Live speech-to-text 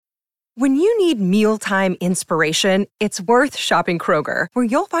When you need mealtime inspiration, it's worth shopping Kroger, where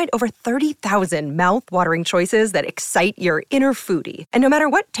you'll find over 30,000 mouth-watering choices that excite your inner foodie. And no matter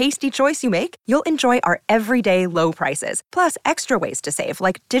what tasty choice you make, you'll enjoy our everyday low prices, plus extra ways to save,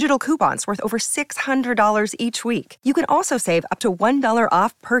 like digital coupons worth over $600 each week. You can also save up to $1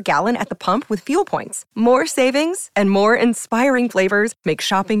 off per gallon at the pump with fuel points. More savings and more inspiring flavors make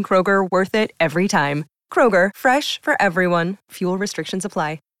shopping Kroger worth it every time. Kroger, fresh for everyone. Fuel restrictions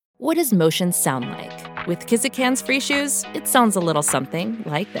apply. What does motion sound like? With Kizikans free shoes, it sounds a little something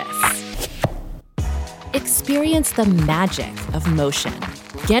like this. Experience the magic of motion.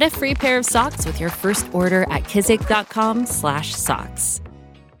 Get a free pair of socks with your first order at kizik.com/socks.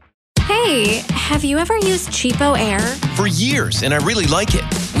 Hey, have you ever used Cheapo Air? For years, and I really like it.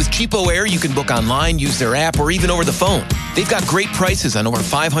 With Cheapo Air, you can book online, use their app, or even over the phone. They've got great prices on over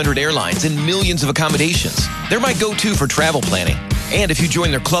 500 airlines and millions of accommodations. They're my go-to for travel planning. And if you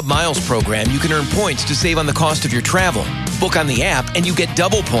join their Club Miles program, you can earn points to save on the cost of your travel. Book on the app and you get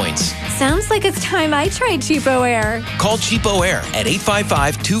double points. Sounds like it's time I tried Cheapo Air. Call Cheapo Air at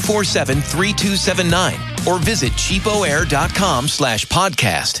 855-247-3279 or visit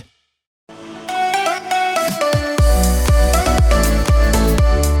cheapoair.com/podcast.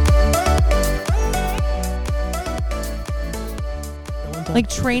 Like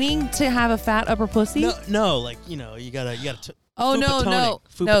training to have a fat upper pussy? No, like, you gotta. Oh, no.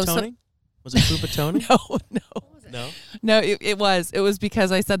 Fupa-toning? Was it fupa-toning? No, it was. It was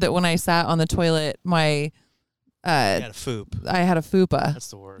because I said that when I sat on the toilet, you had a foop. I had a fupa. That's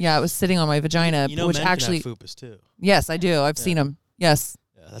the worst. Yeah, it was sitting on my vagina, which men actually can have fupas too. Yes, I do. I've seen them. Yes.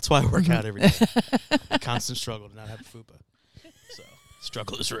 Yeah, that's why I work out every day. A constant struggle to not have a fupa. So,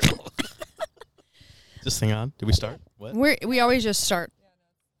 struggle is real. Is this thing on? Did we start? What? We always just start.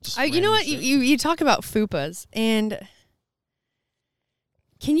 You know what? You talk about fupas, and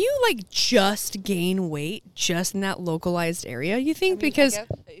can you like just gain weight just in that localized area? You think? Because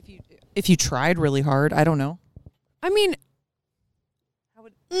if you tried really hard, I don't know. I mean,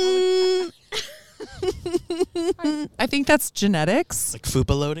 I think that's genetics. Like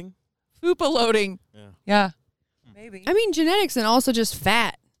fupa loading. Fupa loading. Yeah. Maybe. I mean, genetics and also just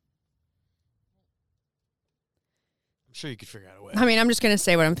fat. I'm sure you could figure out a way. I mean, I'm just going to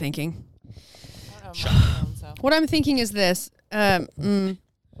say what I'm thinking. What I'm thinking is this. I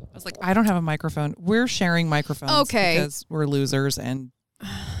was like, I don't have a microphone. We're sharing microphones because we're losers and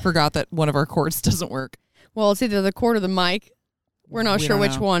forgot that one of our cords doesn't work. Well, it's either the cord or the mic. We're not sure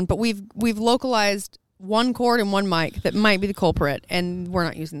which one, but we've localized one cord and one mic that might be the culprit, and we're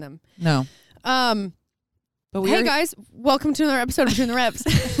not using them. No. But hey guys, welcome to another episode of Between the Reps.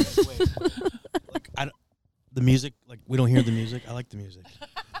 The music, like, we don't hear the music. I like the music.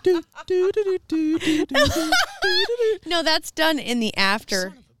 No, that's done in the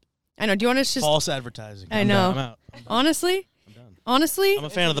after. I know. Do you want to just false advertising? I know. I'm out. Honestly, I'm done. Honestly, I'm a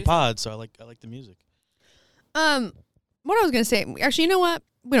fan of the pod, so I like the music. What I was gonna say. Actually, you know what?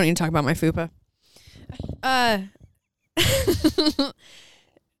 We don't need to talk about my fupa.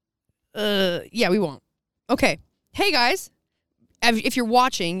 Yeah, we won't. Okay. Hey guys. If you're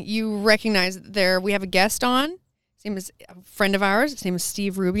watching, you recognize we have a guest on. His name is a friend of ours. His name is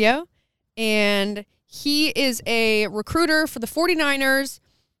Steve Rubio. And he is a recruiter for the 49ers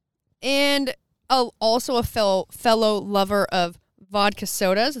and also a fellow lover of vodka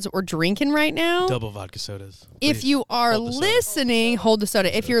sodas. That's what we're drinking right now. Double vodka sodas. Please. If you are listening, hold the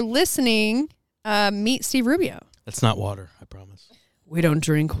soda. If you're listening, meet Steve Rubio. That's not water, I promise. We don't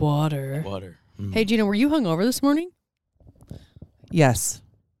drink water. Water. Hey, Jeanna, were you hungover this morning? Yes.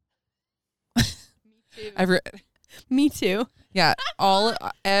 Me too. Yeah.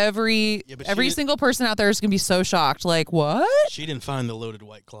 Every single person out there is gonna be so shocked. Like, what? She didn't find the loaded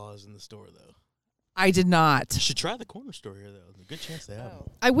White Claws in the store though. I did not. You should try the corner store here though. There's a good chance they have them.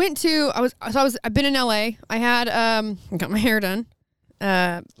 I've been in LA. I had got my hair done.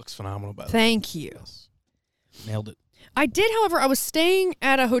 Looks phenomenal by the way. Thank you. Yes. Nailed it. I did, however, I was staying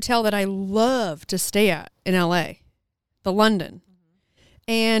at a hotel that I love to stay at in LA, the London.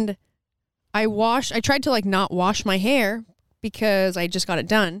 And I tried to like not wash my hair because I just got it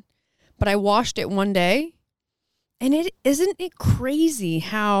done, but I washed it one day, and isn't it crazy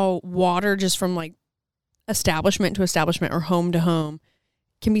how water just from like establishment to establishment or home to home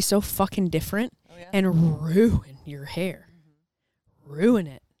can be so fucking different and ruin your hair. Ruin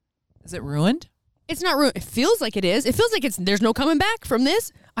it. Is it ruined? It's not ruined. It feels like it is. It feels like there's no coming back from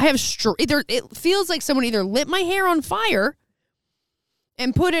this. I have it feels like someone either lit my hair on fire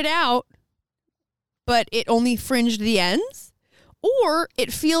and put it out, but it only fringed the ends, or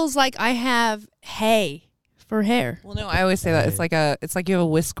it feels like I have hay for hair. Well, no, I always say that it's like you have a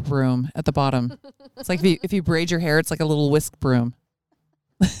whisk broom at the bottom. It's like if you braid your hair, it's like a little whisk broom.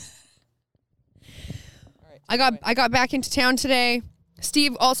 I got back into town today.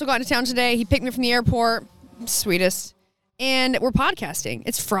 Steve also got into town today. He picked me from the airport. Sweetest. And we're podcasting.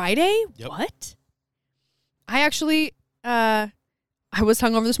 It's Friday? Yep. What? I actually I was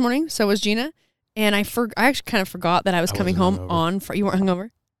hungover this morning, so was Jeanna, and I actually kind of forgot that I was coming home on you weren't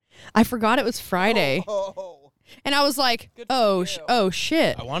hungover? I forgot it was Friday. And I was like, oh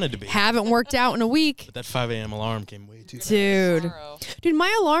shit. I wanted to be. Haven't worked out in a week. But that 5 a.m. alarm came way too fast. Dude,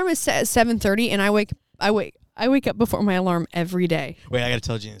 my alarm is set at 7:30, and I wake up before my alarm every day. Wait, I got to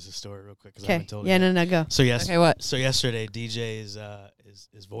tell Jeanna this story real quick because I haven't told you. Yeah, no, go. So Okay, what? So yesterday, DJ is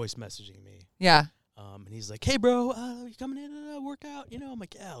voice messaging me. Yeah. And he's like, "Hey, bro, you coming in to work out?" You know, I'm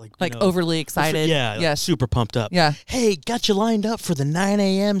like, "Yeah." Like overly excited. Yeah. Like super pumped up. Yeah. Hey, got you lined up for the 9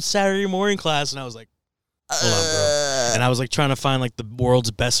 a.m. Saturday morning class, and I was like, "Hold on, bro." And I was like trying to find like the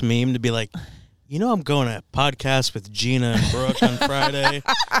world's best meme to be like, you know, I'm going to podcast with Jeanna and Brooke on Friday.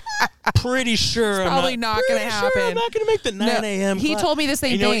 Pretty sure probably not going to happen. Sure I'm not going to make the 9 a.m. He class. told me the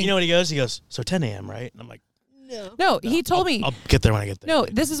same thing. You know what he goes? He goes, so 10 a.m., right? And I'm like, no, he told me. I'll get there when I get there. No,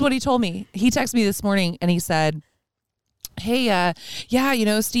 this is what he told me. He texted me this morning and he said, hey, yeah, you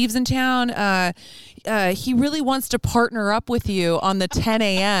know, Steve's in town. He really wants to partner up with you on the 10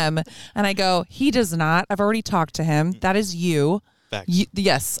 a.m. And I go, he does not. I've already talked to him. That is you. Facts.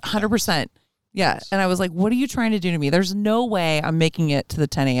 Yes, 100%. Yeah. And I was like, what are you trying to do to me? There's no way I'm making it to the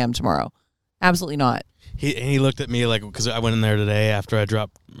 10 a.m. tomorrow. Absolutely not. He looked at me like, because I went in there today after I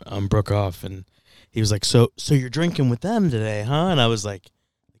dropped Brooke off, and he was like, so you're drinking with them today, huh? And I was like,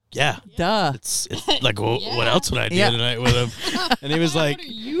 yeah. Duh. It's like, well, what else would I do tonight with him? And he was like, what are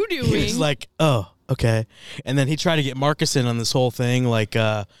you doing? He was like, oh, okay. And then he tried to get Marcus in on this whole thing, like,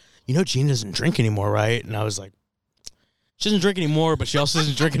 you know, Jeanna doesn't drink anymore, right? And I was like, she doesn't drink anymore, but she also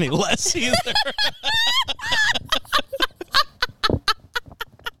doesn't drink any less either.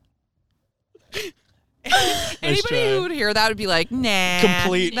 Anybody who would hear that would be like, nah.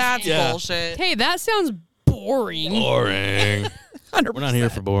 Complete. That's bullshit. Hey, that sounds boring. Boring. 100%. We're not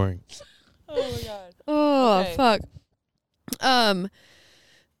here for boring. Oh, my God. Oh, Okay. fuck.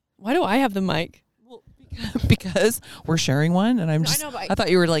 Why do I have the mic? Well, because we're sharing one, and I'm just, I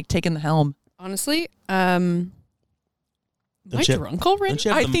thought you were like taking the helm. Honestly, am I drunk already?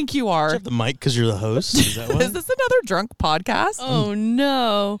 I think you are. Do you have the mic because you're the host? Is that why? Is this another drunk podcast? Oh,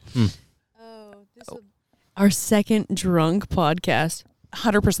 no. Oh, this is our second drunk podcast.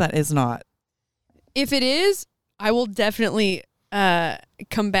 100% is not. If it is, I will definitely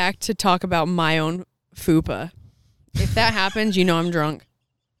come back to talk about my own fupa. If that happens, you know I'm drunk.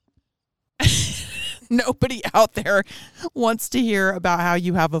 Nobody out there wants to hear about how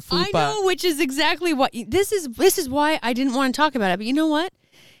you have a fupa. I know, which is exactly what this is why I didn't want to talk about it. But you know what?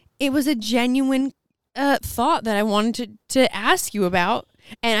 It was a genuine thought that I wanted to ask you about,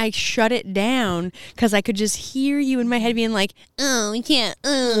 and I shut it down because I could just hear you in my head being like, "Oh, you can't.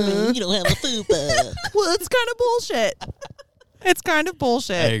 You don't have a fupa." Well, it's kind of bullshit. It's kind of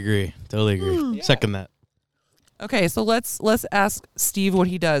bullshit. I agree. Totally agree. Yeah. Second that. Okay, so let's ask Steve what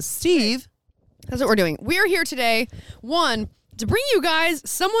he does. Steve. That's what we're doing. We're here today, one, to bring you guys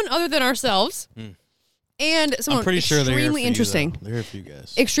someone other than ourselves, and someone I'm pretty sure they're here for extremely interesting. They're here for you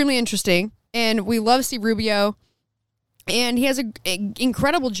guys. Extremely interesting, and we love Steve Rubio, and he has an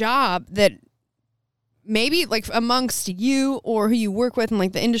incredible job that maybe like amongst you or who you work with and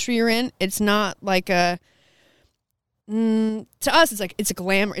like the industry you're in, it's not like a to us it's a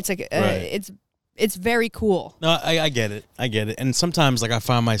glamour. It's like it's very cool. No, I get it. And sometimes like I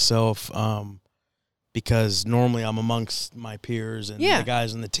find myself because normally I'm amongst my peers and the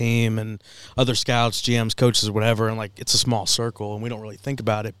guys on the team and other scouts, GMs, coaches, whatever, and like it's a small circle and we don't really think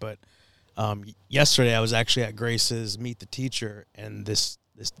about it. But yesterday I was actually at Grace's Meet the Teacher, and this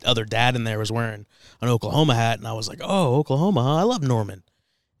other dad in there was wearing an Oklahoma hat, and I was like, oh, Oklahoma, huh? I love Norman.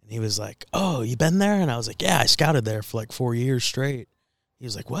 And he was like, oh, you been there? And I was like, yeah, I scouted there for like 4 years straight. He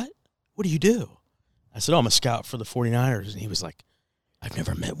was like, what? What do you do? I said, oh, I'm a scout for the 49ers. And he was like, I've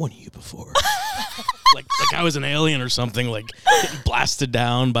never met one of you before. like I was an alien or something, like getting blasted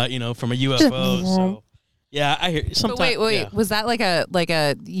down by, from a UFO. So yeah, I hear sometimes. But wait, yeah. Was that like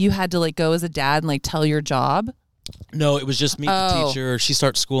a you had to like go as a dad and like tell your job? No, it was just meet the teacher. She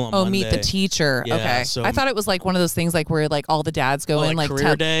starts school on Monday. Meet the teacher. Yeah, okay. so I thought it was like one of those things like where like all the dads go in like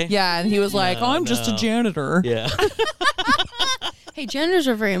career day. Yeah, and he was like, I'm just a janitor. Yeah. Hey, janitors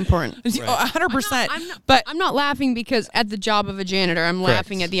are very important. 100%. But I'm not laughing because at the job of a janitor, I'm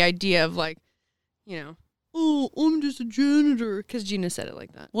laughing at the idea of like, oh, I'm just a janitor. Because Jeanna said it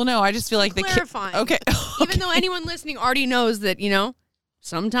like that. Well, no, I just feel like clarifying. Okay. Even though anyone listening already knows that,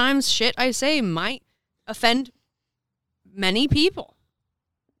 sometimes shit I say might offend many people.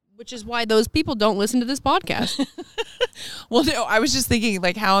 Which is why those people don't listen to this podcast. Well, no, I was just thinking,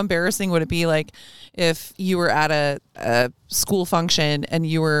 like, how embarrassing would it be, like, if you were at a school function and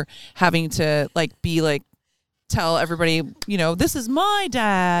you were having to, like, tell everybody, this is my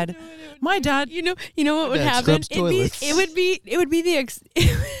dad. My dad. You know what would happen? It would be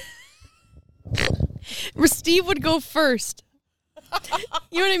where Steve would go first.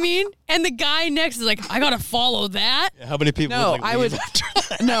 You know what I mean? And the guy next is like, I gotta follow that. Yeah, how many people? No, would, leave after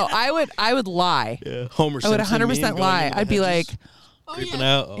that? No, I would lie. Yeah, Homer Simpson. I would 100% lie. I'd be like, creeping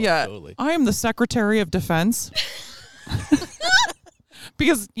out. Oh, yeah, totally. I am the Secretary of Defense.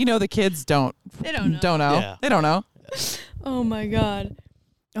 Because the kids don't know. Yeah. They don't know. Oh my God.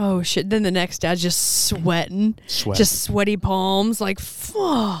 Oh shit. Then the next dad's just sweating. Just sweaty palms. Like,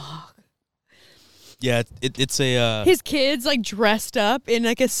 fuck. Yeah, it's a... His kid's like dressed up in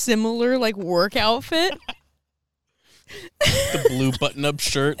like a similar like work outfit. The blue button-up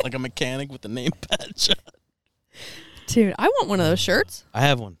shirt, like a mechanic with the name patch. Dude, I want one of those shirts. I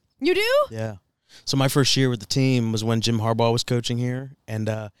have one. You do? Yeah. So my first year with the team was when Jim Harbaugh was coaching here, and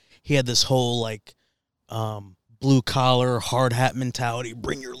he had this whole like blue collar, hard hat mentality.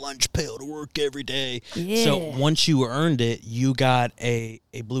 Bring your lunch pail to work every day. Yeah. So once you earned it, you got a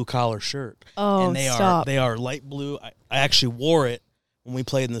blue collar shirt. Oh, and stop. They are light blue. I actually wore it when we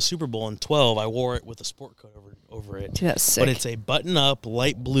played in the Super Bowl in 12. I wore it with a sport coat over it. Dude, that's sick. But it's a button up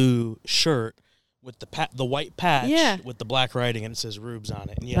light blue shirt with the white patch with the black writing, and it says Rubes on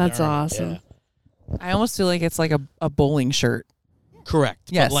it. And that's awesome. Yeah. I almost feel like it's like a bowling shirt. Correct.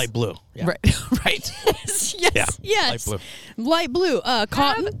 Yes. But light blue. Yeah. Right. Yes. Yeah. Yes. Light blue. Light blue.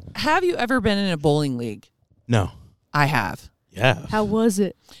 Cotton. Have you ever been in a bowling league? No. I have. Yeah. How was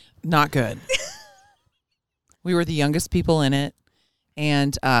it? Not good. We were the youngest people in it,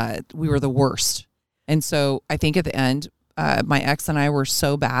 and we were the worst. And so I think at the end, my ex and I were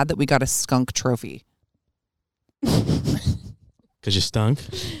so bad that we got a skunk trophy. Because you stunk?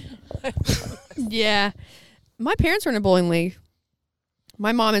 Yeah. My parents were in a bowling league.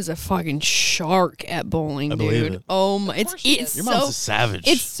 My mom is a fucking shark at bowling, I dude. believe it. Oh my! It's Your so mom's a savage.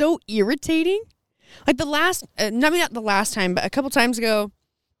 it's so irritating. Like the last, not the last time, but a couple times ago,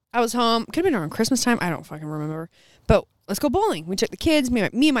 I was home. Could have been around Christmas time. I don't fucking remember. But let's go bowling. We took the kids, me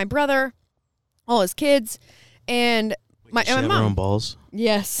and my brother, all his kids, and my have mom. her own balls.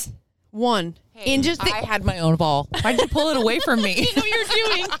 Yes, one. Hey, and just I had my own ball. Why did you pull it away from me? You know what you're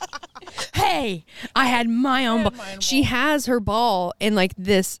doing. Hey, I had my own ball. She has her ball in like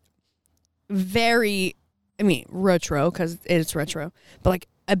this very, retro, because it's retro, but like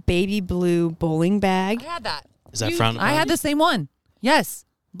a baby blue bowling bag. I had that. Is that frowned upon? I had the same one. Yes.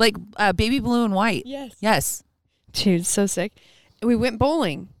 Like baby blue and white. Yes. Yes. Dude, so sick. We went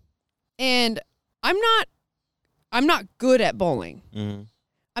bowling, and I'm not good at bowling. Mm-hmm.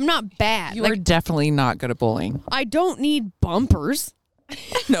 I'm not bad. You are definitely not good at bowling. I don't need bumpers.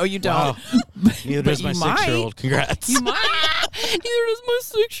 No, you don't. Wow. Neither does my 6-year-old. Congrats. You might. Neither does my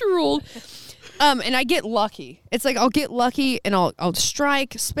 6-year-old. And I get lucky. It's like I'll get lucky and I'll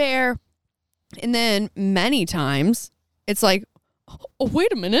strike, spare, and then many times it's like, oh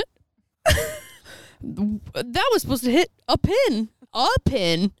wait a minute, that was supposed to hit a pin. A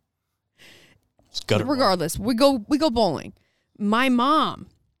pin. Regardless, we go bowling. My mom.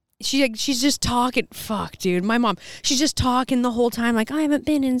 She's just talking. Fuck, dude. My mom. She's just talking the whole time. Like, I haven't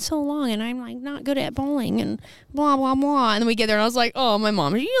been in so long, and I'm like not good at bowling, and blah blah blah. And then we get there, and I was like, oh, my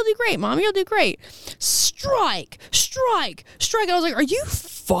mom. You'll do great, mom. You'll do great. Strike, strike, strike. And I was like, are you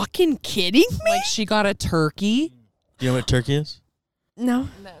fucking kidding me? Like she got a turkey. Do you know what turkey is? No.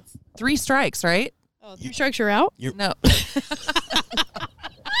 3 strikes, right? Oh, 3 strikes, you're out. No.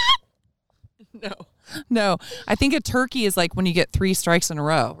 No. I think a turkey is like when you get 3 strikes in a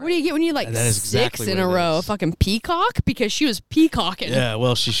row. What do you get when you like That is 6 exactly in a what it row? A is. fucking peacock? Because she was peacocking. Yeah,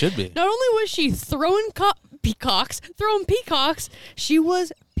 well, she should be. Not only was she throwing peacocks, she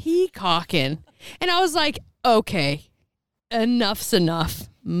was peacocking. And I was like, okay, enough's enough,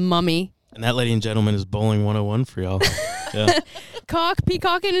 mummy. And that, ladies and gentlemen, is bowling 101 for y'all. Yeah. Cock,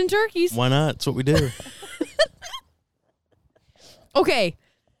 peacocking, and turkeys. Why not? It's what we do. Okay,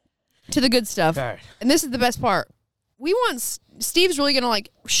 to the good stuff. All right. And this is the best part. Steve's really going to like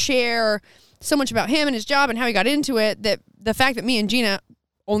share so much about him and his job and how he got into it, that the fact that me and Jeanna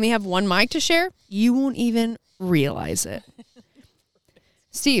only have one mic to share, you won't even realize it.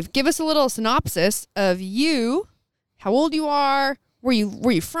 Steve, give us a little synopsis of you, how old you are, where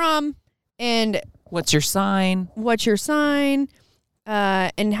you from, and What's your sign?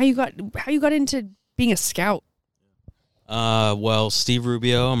 And how you got into being a scout? Well, Steve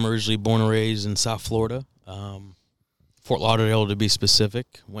Rubio. I'm originally born and raised in South Florida, Fort Lauderdale to be specific.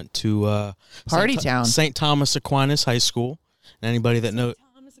 Went to Party town, St. Thomas Aquinas High School. And anybody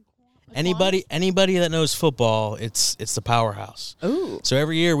that knows football, it's the powerhouse. Ooh. So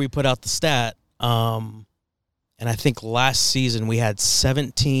every year we put out the stat, and I think last season we had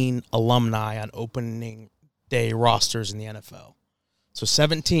 17 alumni on opening day rosters in the NFL. So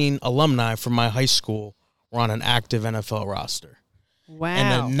 17 alumni from my high school were on an active NFL roster. Wow.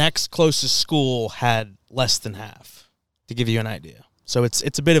 And the next closest school had less than half, to give you an idea. So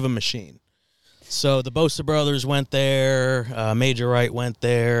it's a bit of a machine. So the Bosa brothers went there, Major Wright went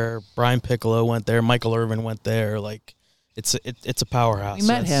there, Brian Piccolo went there, Michael Irvin went there. Like, it's a powerhouse. We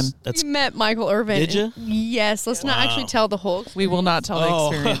met him. We met Michael Irvin. Did you? Yes. Let's not actually tell the whole experience. We will not tell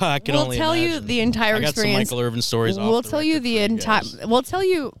the experience. I can We'll only tell you imagine. the entire I got experience. some Michael Irvin stories. We'll tell you the entire. We'll tell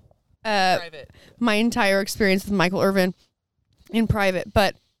you my entire experience with Michael Irvin in private,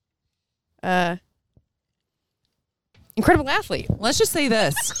 but incredible athlete. Let's just say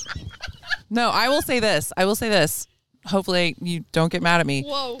this. No, I will say this. Hopefully you don't get mad at me.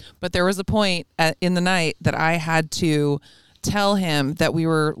 Whoa. But there was a point in the night that I had to tell him that we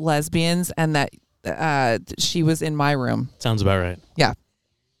were lesbians and that she was in my room. Sounds about right. Yeah.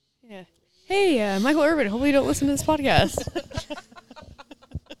 Yeah. Hey, Michael Irvin. Hopefully you don't listen to this podcast.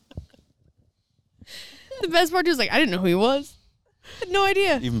 The best part was like, I didn't know who he was. I had no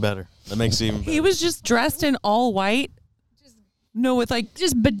idea. Even better. That makes it even better. He was just dressed in all white. No, with like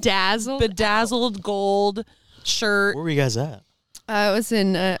Just bedazzled gold shirt. Where were you guys at? I was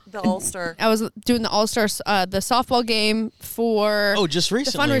in The Ulster. I was doing the All-Star, the softball game for Just the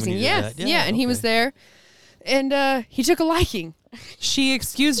recently. when fundraising. you did Yeah, that. yeah, and he was there, and he took a liking. She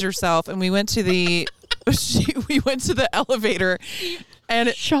excused herself, and we went to the elevator, and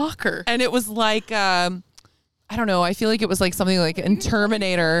Shocker. and it was like I don't know. I feel like it was like something like in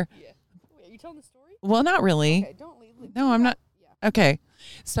Terminator. Wait, are you telling the story? Well, not really. Okay, don't leave. No, I'm not. Okay.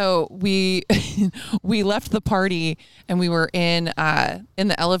 So we we left the party and we were in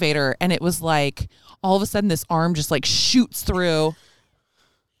the elevator, and it was like all of a sudden this arm just like shoots through,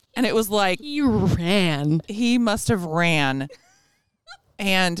 and it was like He ran. he must have ran,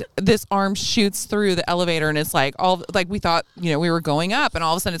 and this arm shoots through the elevator, and it's like all like we thought, we were going up, and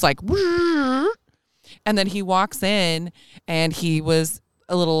all of a sudden it's like, and then he walks in, and he was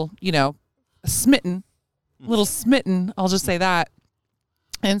a little, smitten. I'll just say that.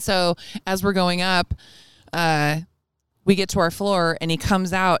 And so as we're going up, we get to our floor, and he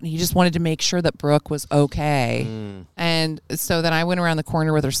comes out, and he just wanted to make sure that Brooke was okay. And so then I went around the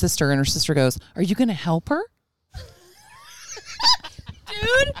corner with her sister, and her sister goes, "Are you going to help her?"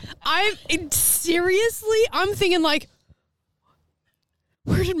 Dude, I'm thinking like,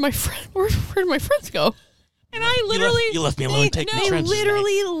 where did my friends go? And I literally You left me alone. Take the they trenches.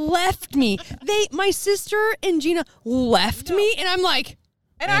 literally left me. My sister and Jeanna left me, and I'm like,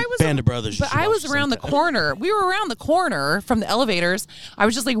 And I was, Band of Brothers. but I was around the corner. We were around the corner from the elevators. I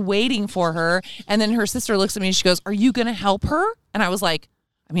was just like waiting for her. And then her sister looks at me and she goes, "Are you going to help her?" And I was like,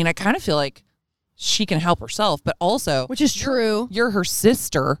 I kind of feel like she can help herself, but also, which is true. you're her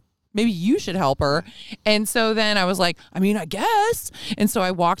sister. Maybe you should help her. And so then I was like, I guess. And so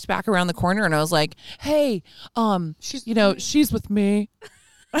I walked back around the corner, and I was like, "Hey, she's with me."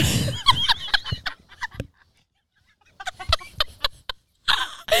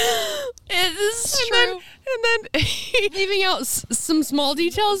 It is true. And then leaving out some small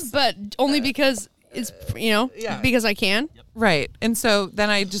details, but only because it's because I can. right. And so then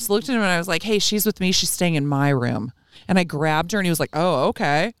I just looked at him, and I was like, "Hey, she's with me. She's staying in my room." And I grabbed her, and he was like, "Oh,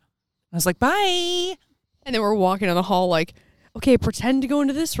 okay." I was like, "Bye." And then we're walking down the hall like, okay, pretend to go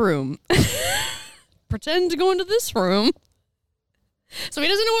into this room. Pretend to go into this room. So he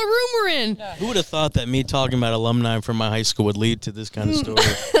doesn't know what room we're in. Who would have thought that me talking about alumni from my high school would lead to this kind of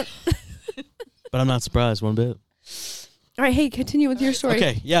story? But I'm not surprised one bit. All right, hey, continue with your story.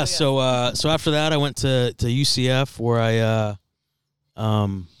 Okay, yeah. So after that, I went to UCF, where I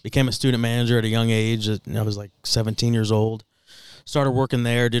became a student manager at a young age. I was like 17 years old. Started working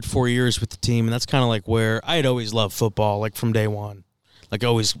there, did 4 years with the team, and that's kind of like where I had always loved football, like from day one. Like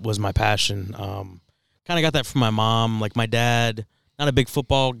always was my passion. Kind of got that from my mom. Like my dad, not a big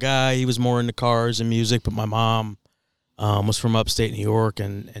football guy. He was more into cars and music, but my mom was from upstate New York,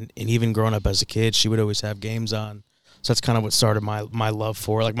 and even growing up as a kid, she would always have games on. So that's kind of what started my love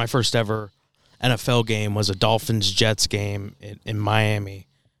for it. Like my first ever NFL game was a Dolphins-Jets game in Miami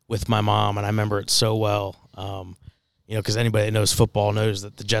with my mom, and I remember it so well. because anybody that knows football knows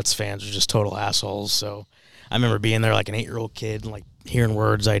that the Jets fans are just total assholes. So I remember being there like an 8-year-old kid and like hearing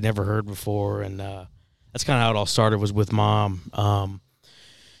words I'd never heard before. And that's kind of how it all started, was with Mom.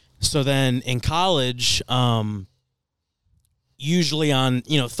 So then in college, usually on,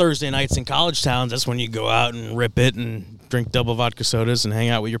 Thursday nights in college towns, that's when you go out and rip it and drink double vodka sodas and hang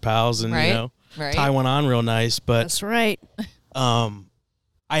out with your pals and, tie one on real nice. But That's right.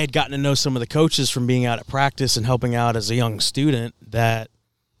 I had gotten to know some of the coaches from being out at practice and helping out as a young student that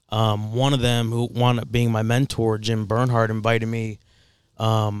one of them, who wound up being my mentor, Jim Bernhardt, invited me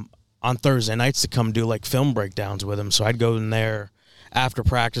on Thursday nights to come do like film breakdowns with him. So I'd go in there after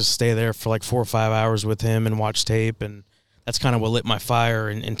practice, stay there for like 4 or 5 hours with him and watch tape. And that's kind of what lit my fire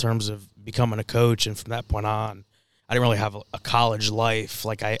in terms of becoming a coach. And from that point on, I didn't really have a college life.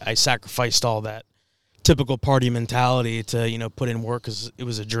 Like I sacrificed all that typical party mentality to, put in work because it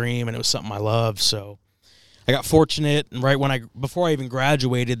was a dream and it was something I loved. So I got fortunate, and before I even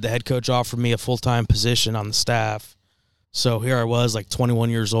graduated, the head coach offered me a full-time position on the staff. So here I was, like 21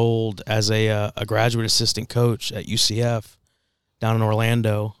 years old, as a graduate assistant coach at UCF down in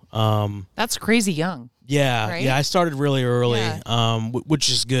Orlando. That's crazy young. Yeah, right? Yeah. I started really early, which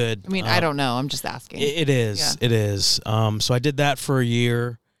is good. I mean, I don't know. I'm just asking. It is. Yeah. It is. So I did that for a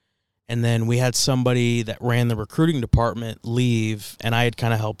year, and then we had somebody that ran the recruiting department leave, and I had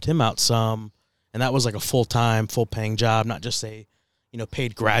kind of helped him out some, and that was like a full-time, full-paying job, not just a,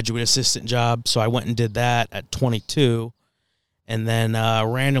 paid graduate assistant job. So I went and did that at 22, and then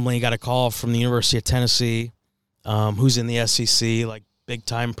randomly got a call from the University of Tennessee, who's in the SEC, like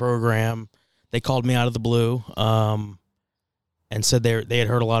big-time program. They called me out of the blue and said they had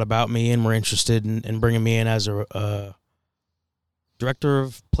heard a lot about me and were interested in bringing me in as a director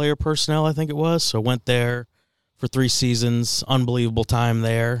of player personnel, I think it was. So I went there for 3 seasons, unbelievable time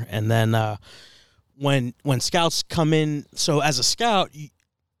there. And then when scouts come in, so as a scout,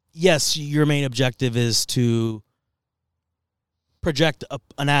 yes, your main objective is to project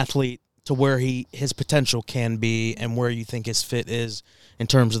an athlete to where his potential can be and where you think his fit is in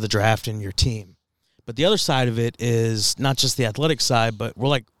terms of the draft and your team. But the other side of it is not just the athletic side, but we're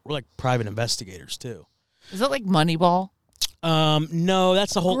like private investigators too. Is it like Moneyball? No,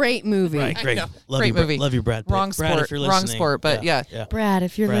 that's a whole great movie. Right, great. Great movie. Love you, Brad. Wrong Brad, sport. if you're listening. Wrong sport, but yeah. Brad,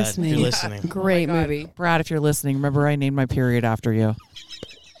 if you're Brad, listening. if you're listening. Great movie. Brad, if you're listening, remember I named my period after you.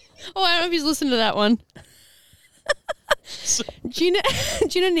 Oh, I don't know if he's listened to that one. Jeanna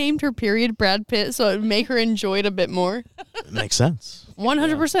named her period Brad Pitt so it would make her enjoy it a bit more. It makes sense.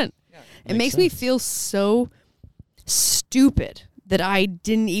 100%. It makes me feel so stupid that I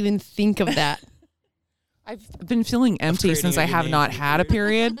didn't even think of that. I've been feeling empty since I have not had a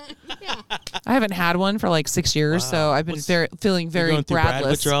period. I haven't had one for like 6 years, so I've been feeling very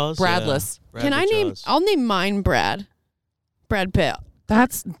Bradless. Bradless. Yeah. Can I name? I'll name mine Brad Pitt.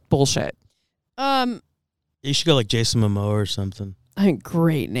 That's bullshit. You should go like Jason Momoa or something. I think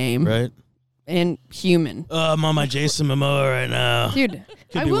great name. Right? And human. I'm on my Jason Momoa right now. Dude,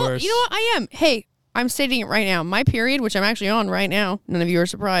 Could be worse. You know what? I am. Hey, I'm stating it right now. My period, which I'm actually on right now, none of you are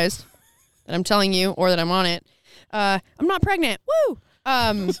surprised that I'm telling you or that I'm on it. I'm not pregnant. Woo!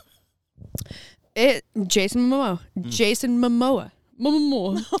 Jason Momoa. Jason Momoa.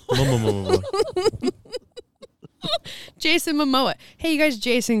 Momoa. Jason Momoa. Hey, you guys,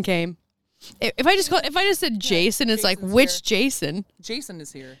 Jason came. If I just said Jason, it's like, which Jason? Jason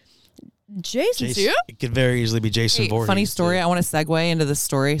is here. Jason's here? It could very easily be Jason Voorhees. Funny story. I want to segue into this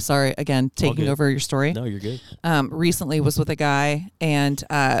story. Sorry, again, taking over your story. No, you're good. Recently was with a guy, and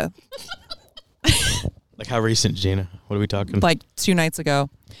like how recent, Jeanna? What are we talking? Like 2 nights ago,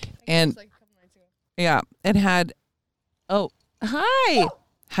 and like a couple nights ago. Yeah, and had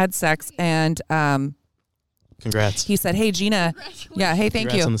had sex, and Congrats. he said, "Hey, Jeanna." Yeah, hey, thank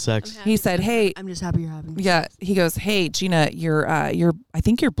Congrats you. on the sex. He said, "Hey." I'm just happy you're having me. Yeah, he goes, "Hey, Jeanna, you're I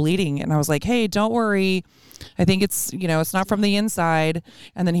think you're bleeding." And I was like, "Hey, don't worry. I think it's, it's not from the inside."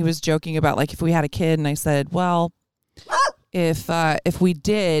 And then he was joking about like if we had a kid, and I said, "Well, if we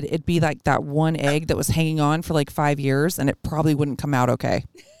did, it'd be like that one egg that was hanging on for like 5 years, and it probably wouldn't come out okay."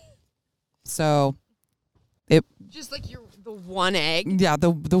 So, it just like the one egg. Yeah, the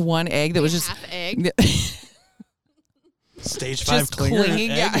one egg that was just half egg. Stage 5 just clinger. clinging,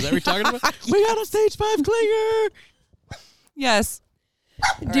 Egg? yeah. Is that what we're talking about? We got a stage 5 clinger. Yes.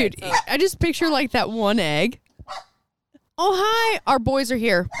 Dude, I just picture like that one egg. Oh, hi. Our boys are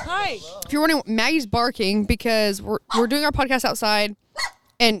here. Hi. If you're wondering, Maggie's barking because we're doing our podcast outside.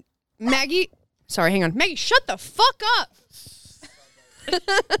 And Maggie, sorry, hang on. Maggie, shut the fuck up.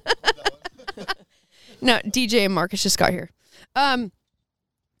 No, DJ and Marcus just got here. I'm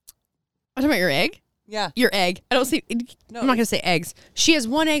talking about your egg. your egg. I don't see. No. I'm not gonna say eggs. She has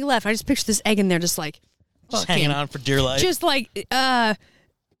one egg left. I just picture this egg in there, just like just hanging on for dear life. Just like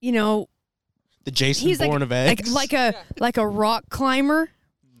you know, the Jason Bourne of eggs, like a rock climber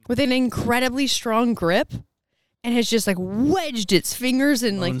with an incredibly strong grip, and has just like wedged its fingers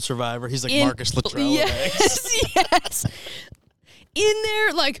in like survivor. He's like Marcus Luttrell. Yes, yes. In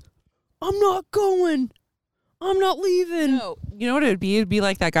there, like I'm not going. I'm not leaving. No. You know what it would be? It would be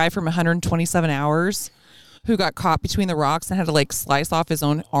like that guy from 127 Hours who got caught between the rocks and had to like slice off his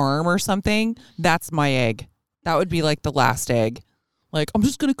own arm or something. That's my egg. That would be like the last egg. Like, I'm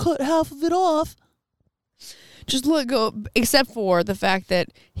just going to cut half of it off. Just let go, except for the fact that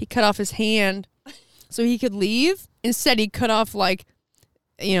he cut off his hand so he could leave. Instead, he cut off like,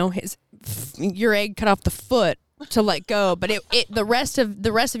 you know, your egg cut off the foot to let go. But the rest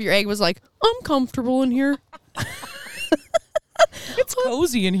of your egg was like, I'm comfortable in here. It's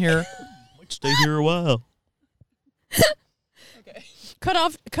cozy in here. Might stay here a while. Okay. Cut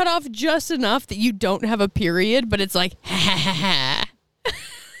off just enough that you don't have a period, but it's like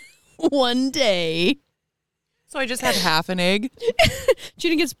one day. So I just had half an egg.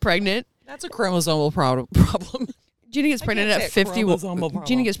 Jeanna gets pregnant. That's a chromosomal problem. Jeanna gets pregnant at 51.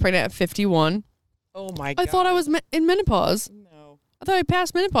 Jeanna gets pregnant at 51. Oh my God. I thought I was in menopause. No. I thought I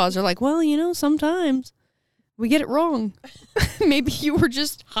passed menopause. They're like, well, you know, sometimes we get it wrong. Maybe you were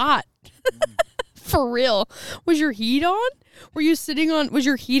just hot. For real. Was your heat on? Were you sitting on, was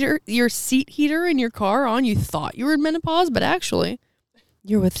your seat heater in your car on? You thought you were in menopause, but actually,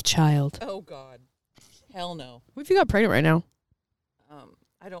 you're with child. Oh, God. Hell no. What if you got pregnant right now?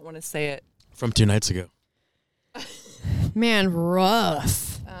 I don't want to say it. From 2 nights ago. Man,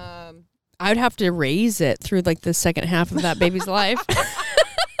 rough. I would have to raise it through like the second half of that baby's life.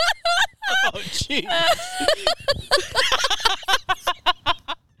 Oh, jeez.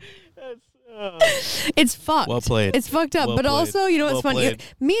 It's fucked. Well played. It's fucked up. Well but played. also, you know what's Well funny? played.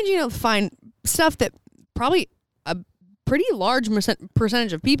 Me and Gina find stuff that probably a pretty large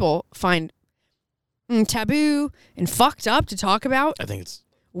percentage of people find taboo and fucked up to talk about. I think it's...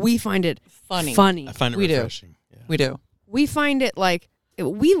 We find it funny. I find it refreshing. Yeah. We do. We find it like...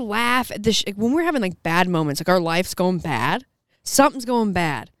 We laugh at this when we're having like bad moments, like our life's going bad, something's going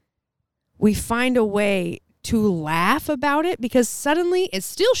bad. We find a way to laugh about it because suddenly it's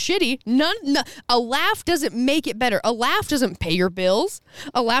still shitty. A laugh doesn't make it better. A laugh doesn't pay your bills.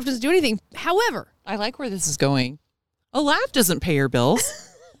 A laugh doesn't do anything. However, I like where this is going. A laugh doesn't pay your bills.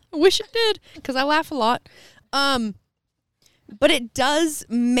 I wish it did because I laugh a lot. But it does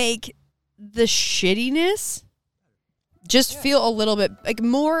make the shittiness just feel a little bit like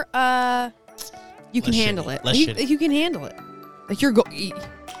more you can handle it. You can handle it. Like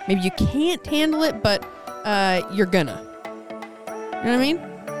maybe you can't handle it, but you're gonna. You know what I mean?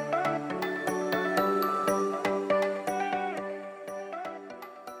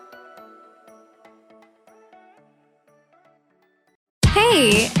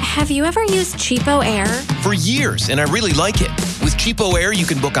 Hey, have you ever used Cheapo Air? For years, and I really like it. With Cheapo Air, you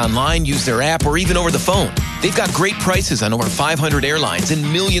can book online, use their app, or even over the phone. They've got great prices on over 500 airlines and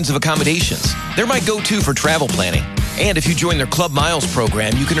millions of accommodations. They're my go-to for travel planning. And if you join their Club Miles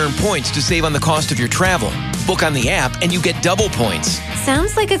program, you can earn points to save on the cost of your travel. Book on the app, and you get double points.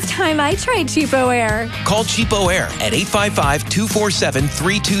 Sounds like it's time I tried Cheapo Air. Call Cheapo Air at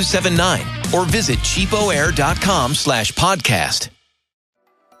 855-247-3279 or visit cheapoair.com/podcast.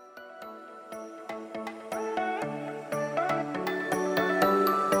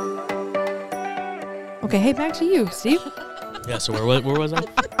 Okay, hey, back to you, Steve. Yeah, so where was I?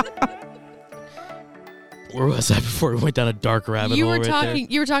 Where was I before we went down a dark rabbit hole? You were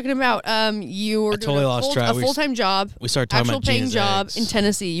talking about you were doing a full-time job. We started talking about paying job eggs. in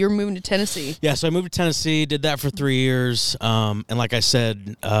Tennessee. You're moving to Tennessee. Yeah, so I moved to Tennessee, did that for 3 years, and like I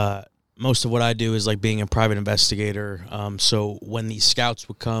said, most of what I do is like being a private investigator. So when these scouts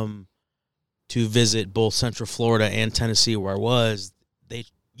would come to visit both Central Florida and Tennessee, where I was,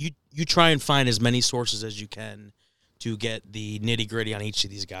 you try and find as many sources as you can to get the nitty gritty on each of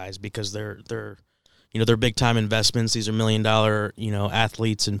these guys because they're big time investments. These are $1 million,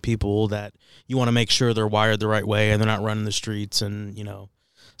 athletes and people that you want to make sure they're wired the right way and they're not running the streets and,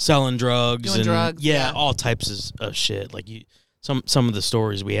 selling drugs yeah, all types of shit. Like some of the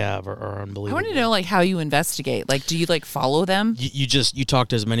stories we have are unbelievable. I want to know like how you investigate. Like, do you like follow them? You talk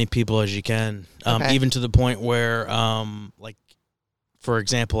to as many people as you can, Okay. even to the point where, for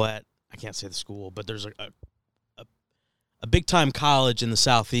example, I can't say the school, but there's a big time college in the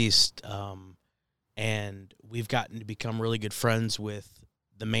Southeast, and we've gotten to become really good friends with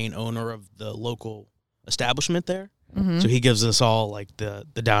the main owner of the local establishment there. Mm-hmm. So he gives us all like the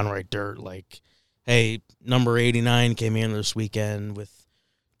downright dirt. Like hey, number 89 came in this weekend with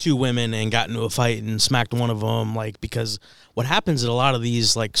 2 women and got into a fight and smacked one of them, like, because what happens in a lot of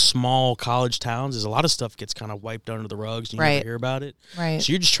these like small college towns is a lot of stuff gets kind of wiped under the rugs and you never hear about it. Right.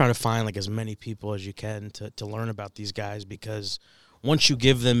 So you're just trying to find like as many people as you can to learn about these guys, because once you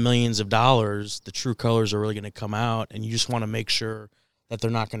give them millions of dollars, the true colors are really going to come out, and you just want to make sure that they're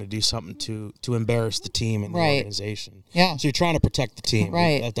not going to do something to embarrass the team and the organization. Yeah. So you're trying to protect the team.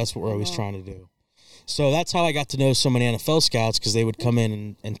 Right. That's what we're always trying to do. So that's how I got to know so many NFL scouts, because they would come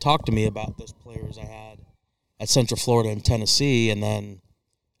in and talk to me about those players I had at Central Florida and Tennessee, and then.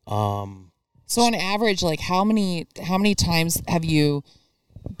 So on average, like how many times have you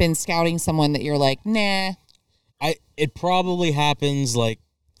been scouting someone that you're like, nah? It probably happens like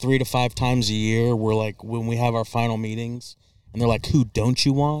 3 to 5 times a year, where like when we have our final meetings, and they're like, "Who don't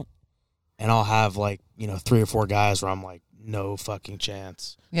you want?" And I'll have like 3 or 4 guys where I'm like, no fucking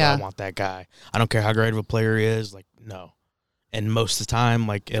chance. Yeah. I want that guy. I don't care how great of a player he is. Like, no. And most of the time,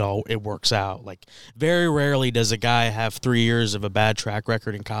 like, it works out. Like, very rarely does a guy have 3 years of a bad track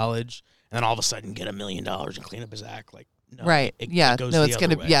record in college and then all of a sudden get $1 million and clean up his act. Like, no. Right. It goes no, the it's other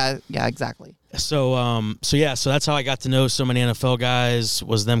going to, way. yeah, exactly. So that's how I got to know so many NFL guys,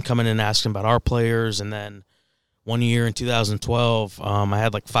 was them coming in and asking about our players. And then one year in 2012, I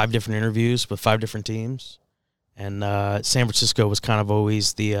had like 5 different interviews with 5 different teams. And San Francisco was kind of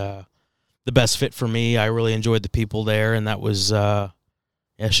always the best fit for me. I really enjoyed the people there, and that was that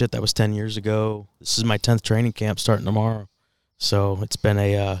was 10 years ago. This is my 10th training camp starting tomorrow, so it's been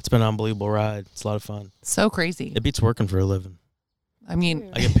an unbelievable ride. It's a lot of fun. So crazy. It beats working for a living. I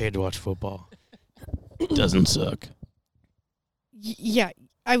mean, I get paid to watch football. It doesn't suck. Yeah,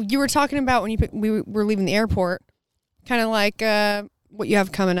 you were talking about when we were leaving the airport, kind of like what you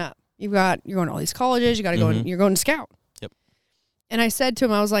have coming up. You're going to all these colleges. You got to go. You're going to scout. Yep. And I said to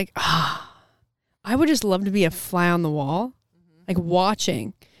him, I was like, I would just love to be a fly on the wall, like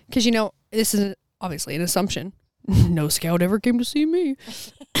watching, because this is obviously an assumption. No scout ever came to see me.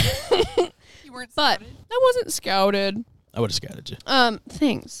 you weren't but scouted? I wasn't scouted. I would have scouted you.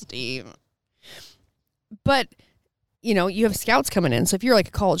 Thanks, Steve. But you have scouts coming in. So if you're like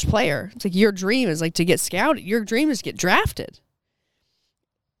a college player, it's like your dream is like to get scouted. Your dream is to get drafted.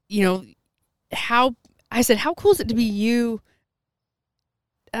 How cool is it to be you?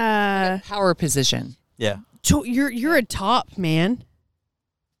 Power position. Yeah. You're a top man.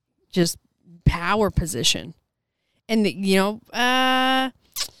 Just power position. And I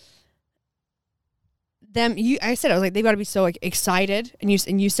was like, they've got to be so like excited, and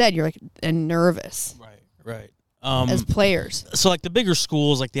you said you're like and nervous. Right. As players. So like the bigger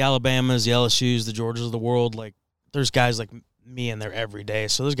schools, like the Alabamas, the LSUs, the Georgias of the world, like there's guys like me in there every day,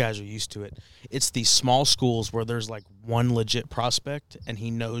 so those guys are used to it. It's these small schools where there's like one legit prospect and he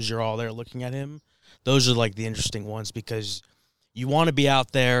knows you're all there looking at him. Those are like the interesting ones, because you want to be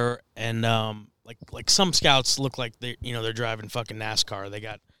out there and like some scouts look like they're driving fucking NASCAR. They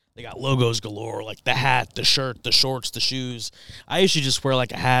got logos galore, like the hat, the shirt, the shorts, the shoes. I usually just wear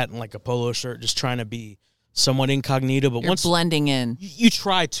like a hat and like a polo shirt, just trying to be somewhat incognito. But You're once blending in, you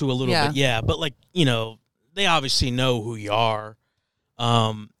try to a little bit, yeah. But like they obviously know who you are,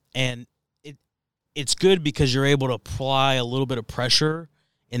 and it's good because you're able to apply a little bit of pressure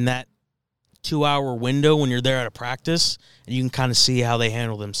in that 2-hour window when you're there at a practice, and you can kind of see how they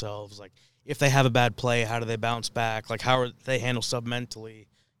handle themselves. Like if they have a bad play, how do they bounce back? Like how are they handle stuff mentally?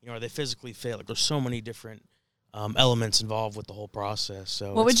 Are they physically fit? Like there's so many different elements involved with the whole process.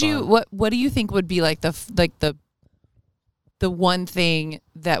 So what do you think would be like the one thing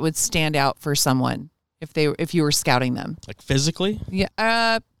that would stand out for someone if you were scouting them? Like physically?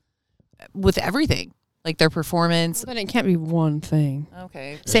 Yeah. With everything. Like their performance. Well, then it can't be one thing.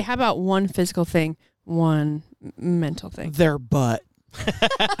 Okay. Say, how about one physical thing, one mental thing? Their butt.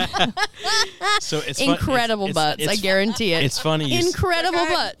 So it's incredible butts. I guarantee it. It's funny. Incredible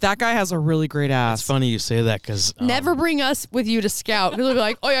butt. That guy has a really great ass. It's funny you say that because never bring us with you to scout. He'll be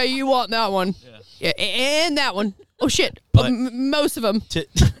like, "Oh yeah, you want that one? Yeah, and that one. Oh shit, most of them.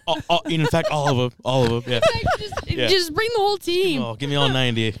 In fact, all of them. Yeah. Just bring the whole team. Oh, give me all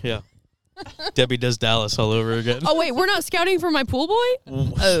 90. Yeah. Debbie does Dallas all over again. Oh wait, we're not scouting for my pool boy.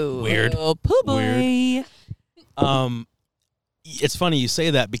 Oh, weird. Oh, pool boy. Weird. It's funny you say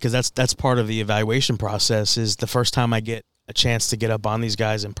that because that's part of the evaluation process. Is the first time I get a chance to get up on these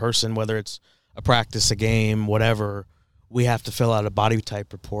guys in person, whether it's a practice, a game, whatever, we have to fill out a body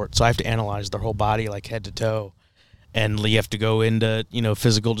type report. So I have to analyze their whole body, like head to toe, and you have to go into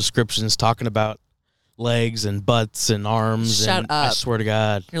physical descriptions, talking about legs and butts and arms. Shut and up. I swear to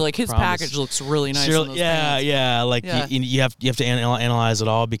God. You're like, his promise. package looks really nice. Sure, in those yeah, pants. yeah. Like Yeah. You have to analyze it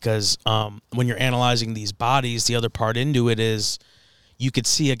all because when you're analyzing these bodies, the other part into it is you could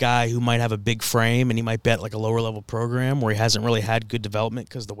see a guy who might have a big frame and he might be at like a lower level program where he hasn't really had good development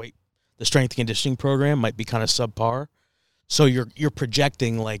because the strength and conditioning program might be kind of subpar. So you're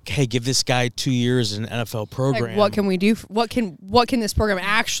projecting like, hey, give this guy 2 years in an NFL program. Like, what can we do? What can this program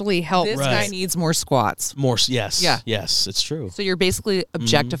actually help? This Right. guy needs more squats. More, yes, Yeah. yes, it's true. So you're basically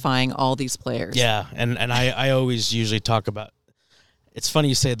objectifying all these players. Yeah, and I always usually talk about. It's funny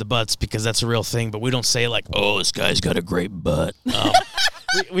you say the butts because that's a real thing, but we don't say like, oh, this guy's got a great butt.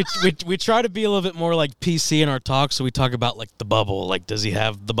 We try to be a little bit more like PC in our talk, so we talk about like the bubble. Like, does he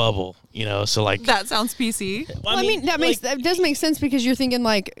have the bubble? You know, so like That sounds PC. Well, I mean, that does make sense because you're thinking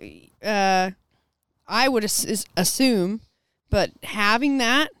like, I would assume, but having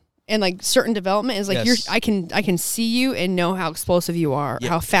that and like certain development is like Yes. I can see you and know how explosive you are,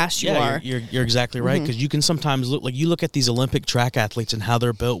 how fast you are. You're exactly right because you can sometimes look at these Olympic track athletes and how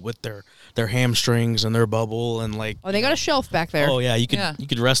they're built with their hamstrings and their bubble and like. Oh, they got a shelf back there. Oh yeah, you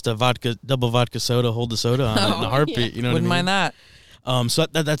could rest a double vodka soda, hold the soda on it in a heartbeat. You know, Wouldn't what I mean? mind that. So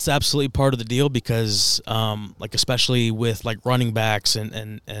that's absolutely part of the deal because, like especially with like running backs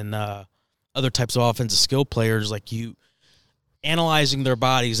and other types of offensive skill players, like you analyzing their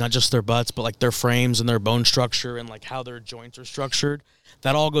bodies, not just their butts, but like their frames and their bone structure and like how their joints are structured.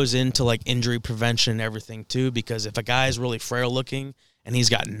 That all goes into like injury prevention and everything too. Because if a guy is really frail looking and he's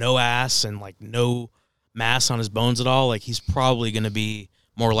got no ass and like no mass on his bones at all, like he's probably going to be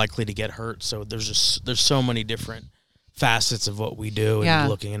more likely to get hurt. So there's so many different facets of what we do and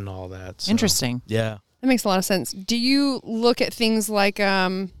looking and all that. So, Interesting. Yeah. That makes a lot of sense. Do you look at things like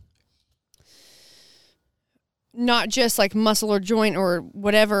not just like muscle or joint or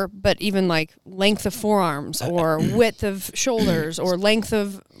whatever, but even like length of forearms or width of shoulders or length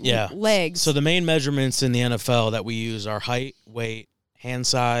of legs? So the main measurements in the NFL that we use are height, weight, hand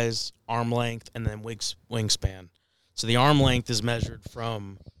size, arm length, and then wingspan. So the arm length is measured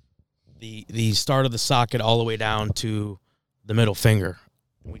from the start of the socket all the way down to the middle finger.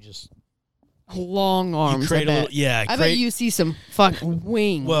 We just long arms. create I a bet. little, yeah. I bet you see some fucking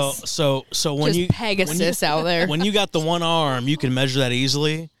wings. Well, so when just Pegasus out there. when you got the one arm, you can measure that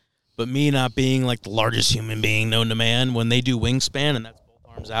easily. But me not being like the largest human being known to man, when they do wingspan and that's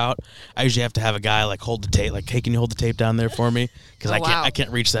both arms out, I usually have to have a guy like hold the tape. Like, hey, can you hold the tape down there for me? Because I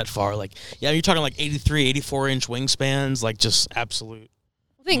can't reach that far. Like, yeah, you're talking like 83, 84 inch wingspans, like just absolute.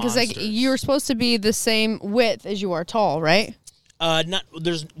 Because like you're supposed to be the same width as you are tall, right?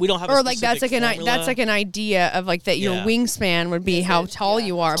 We don't have or a like that's like an idea of like that your wingspan would be how tall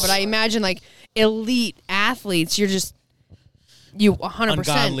you are. But I imagine like elite athletes, you're just 100%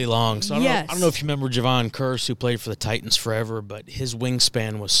 ungodly long. So I yes. don't know if you remember Javon Curse, who played for the Titans forever, but his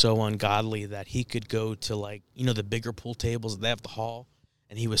wingspan was so ungodly that he could go to like the bigger pool tables that they have at the hall,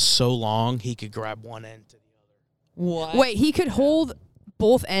 and he was so long he could grab one end to the other. What? Wait, he could hold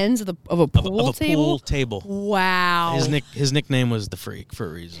both ends of a pool table? Pool table. Wow. His nickname was the Freak for a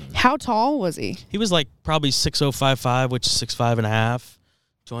reason. How tall was he? He was like probably 6'0", which is 6'5.5",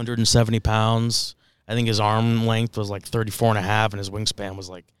 270 pounds. I think his arm length was like 34.5, and his wingspan was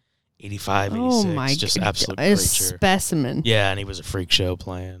like 85, 86. Oh my just God. absolute A creature. specimen. Yeah, and he was a freak show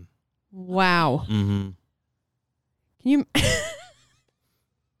playing. Wow. Mm-hmm. Can you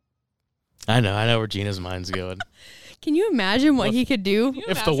I know where Gina's mind's going. Can you imagine what he could do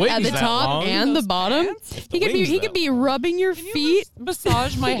If the wings at the that top long, and the bottom? He could be rubbing your feet,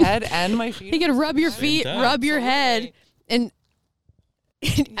 massage my head and my feet. He could rub your feet, time. rub your head, and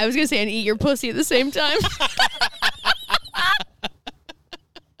I was gonna say and eat your pussy at the same time.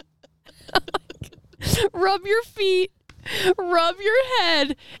 Rub your feet, rub your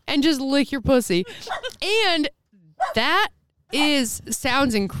head, and just lick your pussy. And that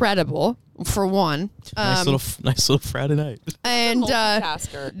sounds incredible. For one, nice little Friday night. And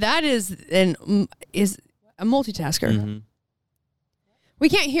multitasker. that is a multitasker. Mm-hmm. We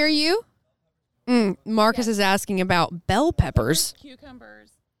can't hear you. Marcus is asking about bell peppers.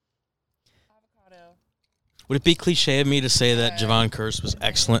 Cucumbers. Avocado. Would it be cliche of me to say that Javon Curse was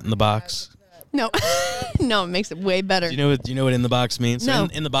excellent in the box? No, no, it makes it way better. Do you know what in the box means? No.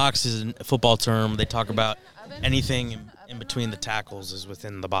 So in the box is a football term. They talk about anything in between the tackles is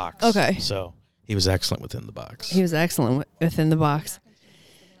within the box. Okay. So he was excellent within the box. He was excellent within the box.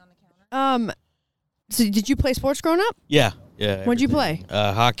 So did you play sports growing up? Yeah. What'd you play?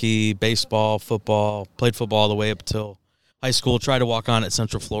 Hockey, baseball, football. Played football all the way up until high school. Tried to walk on at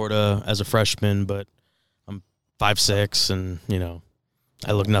Central Florida as a freshman, but I'm 5'6", and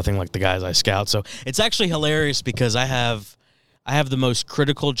I look nothing like the guys I scout. So it's actually hilarious because I have the most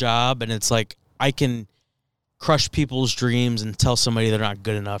critical job, and it's like I can crush people's dreams and tell somebody they're not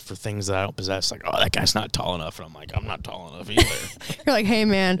good enough for things that I don't possess. Like, oh, that guy's not tall enough. And I'm like, I'm not tall enough either. You're like, hey,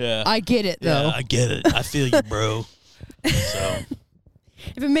 man, I get it, though. Yeah, I get it. I feel you, bro. So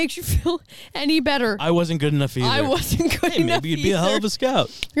if it makes you feel any better. I wasn't good enough either. I wasn't good enough maybe you'd be a hell of a scout.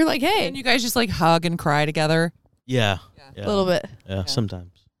 You're like, hey. And you guys just like hug and cry together? Yeah. A little bit. Yeah,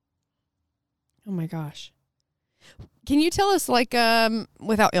 sometimes. Oh, my gosh. Can you tell us, like,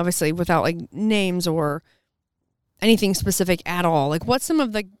 without like names or anything specific at all, like what's some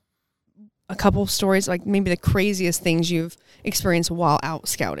of a couple stories, like maybe the craziest things you've experienced while out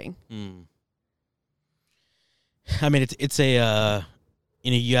scouting? I mean, it's a,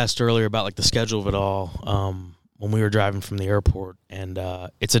 you asked earlier about like the schedule of it all. When we were driving from the airport, and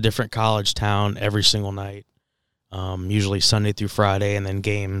it's a different college town every single night, usually Sunday through Friday, and then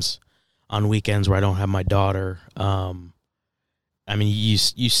games on weekends where I don't have my daughter. I mean, you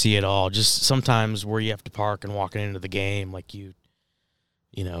see it all. Just sometimes where you have to park and walking into the game, like you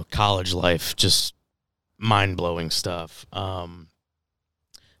know, college life, just mind-blowing stuff.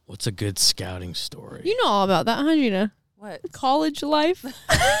 What's a good scouting story? You know all about that, huh, Jeanna? What? College life?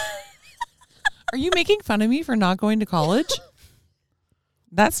 Are you making fun of me for not going to college?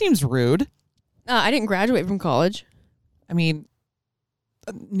 That seems rude. I didn't graduate from college. I mean,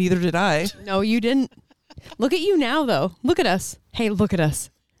 neither did I. No, you didn't. Look at you now, though. Look at us. Hey, look at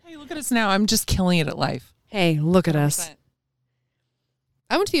us. Hey, look at us now. I'm just killing it at life. Hey, look at us.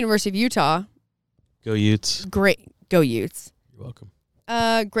 I went to the University of Utah. Go Utes. Great. Go Utes. You're welcome.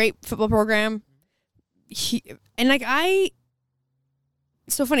 Great football program. It's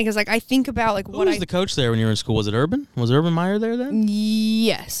so funny because like I think about like Who was the coach there when you were in school? Was it Urban? Was Urban Meyer there then?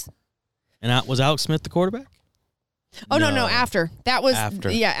 Yes. And was Alex Smith the quarterback? Oh no, after. That was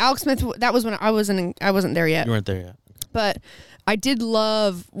yeah, Alex Smith. That was when I wasn't there yet. You weren't there yet. But I did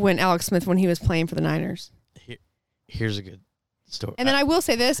love when Alex Smith when he was playing for the Niners. Here's a good story. And then I will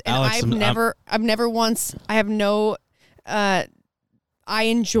say this, and I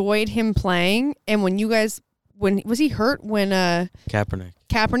enjoyed him playing. And when was he hurt when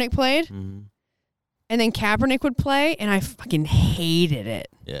Kaepernick played? Mm-hmm. And then Kaepernick would play, and I fucking hated it.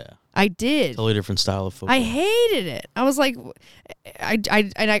 Yeah. I did. Totally different style of football. I hated it. I was like,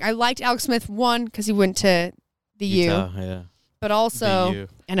 I liked Alex Smith, one, because he went to the Utah, U. Yeah. But also,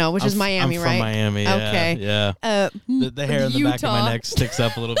 I know, which is Miami, I'm right? from Miami, yeah. Okay. Yeah. The hair in the back of my neck sticks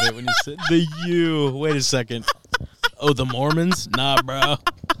up a little bit when you say the U. Wait a second. Oh, the Mormons? Nah, bro.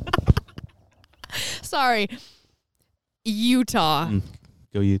 Sorry. Utah.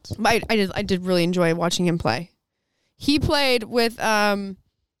 Go Utes. I did really enjoy watching him play. He played with Tommy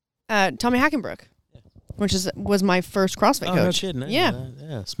Hackenbrook, which was my first CrossFit coach. No kidding.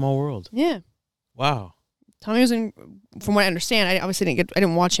 Yeah. Small world. Yeah. Wow. Tommy was from what I understand, I obviously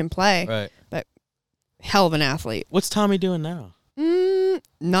didn't watch him play. Right. But hell of an athlete. What's Tommy doing now?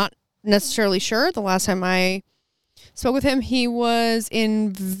 Not necessarily sure. The last time I spoke with him, he was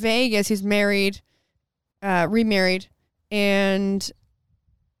in Vegas. He's married, remarried, and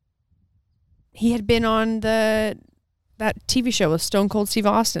he had been on that TV show with Stone Cold Steve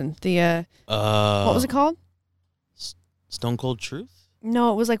Austin. The what was it called? Stone Cold Truth?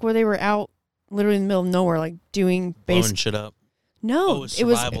 No, it was like where they were out literally in the middle of nowhere, like doing blowing shit up. No, it was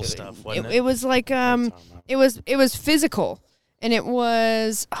survival stuff. Wasn't it? It was like it was physical, and it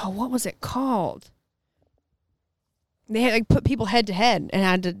was what was it called? They had like put people head to head and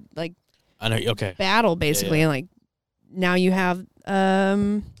had to like battle basically, and like now you have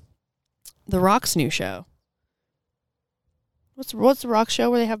The Rock's new show. What's The Rock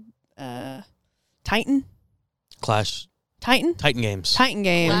show where they have Titan? Clash. Titan Games. Titan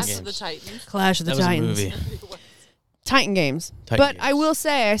Games. Clash of the Titans. Clash of the Titans. That was a movie. Titan Games. I will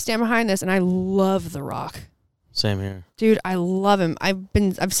say I stand behind this, and I love The Rock. Same here, dude. I love him.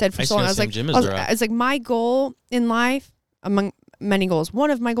 I've said for so long. I was like, my goal in life, among many goals,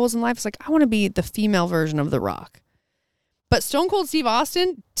 one of my goals in life is like I want to be the female version of The Rock. But Stone Cold Steve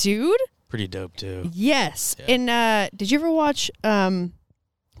Austin, dude, pretty dope too. Yes. Yeah. And did you ever watch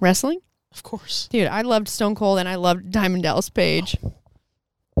wrestling? Of course. Dude, I loved Stone Cold and I loved Diamond Dallas Page.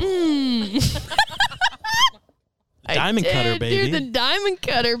 The Diamond Cutter, baby. Dude, the Diamond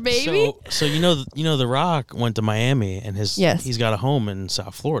Cutter, baby. So you know The Rock went to Miami and he's got a home in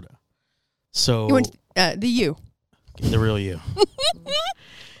South Florida. So he went to, the U. The real U.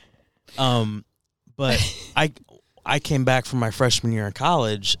 But I came back from my freshman year in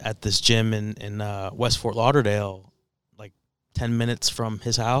college at this gym in West Fort Lauderdale, like 10 minutes from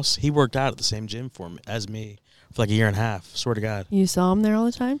his house. He worked out at the same gym as me for like a year and a half. Swear to God. You saw him there all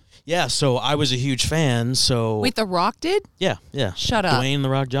the time? Yeah, so I was a huge fan. So Wait, The Rock did? yeah. Shut up. Dwayne The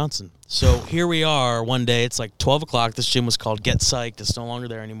Rock Johnson. So here we are one day. It's like 12 o'clock. This gym was called Get Psyched. It's no longer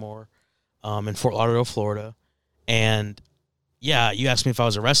there anymore in Fort Lauderdale, Florida. And, yeah, you asked me if I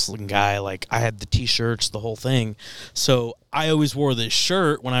was a wrestling guy. Like, I had the T-shirts, the whole thing. So I always wore this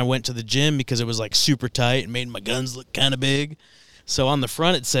shirt when I went to the gym because it was, like, super tight and made my guns look kind of big. So on the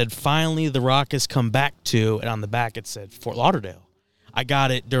front it said, "Finally, The Rock has come back to," and on the back it said, "Fort Lauderdale." I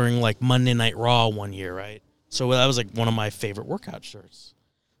got it during, like, Monday Night Raw one year, right? So that was, like, one of my favorite workout shirts.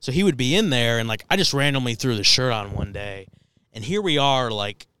 So he would be in there, and, like, I just randomly threw the shirt on one day. And here we are,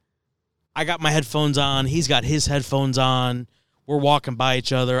 like, I got my headphones on. He's got his headphones on. We're walking by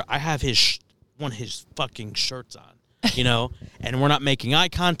each other. I have one of his fucking shirts on, you know? And we're not making eye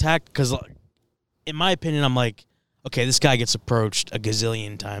contact because, in my opinion, I'm like, okay, this guy gets approached a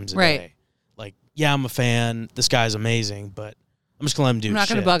gazillion times a day. Like, yeah, I'm a fan. This guy's amazing, but I'm just going to let him do I'm not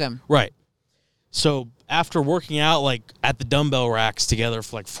going to bug him. Right. So after working out, like, at the dumbbell racks together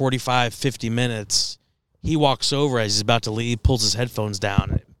for, like, 45, 50 minutes, he walks over as he's about to leave, pulls his headphones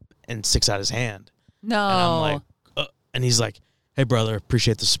down, and sticks out his hand. No. And I'm like, and he's like, "Hey, brother,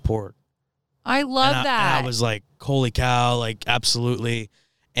 appreciate the support." I love that. And I was like, holy cow, like, absolutely.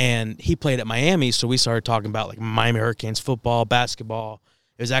 And he played at Miami, so we started talking about, like, Miami Hurricanes football, basketball.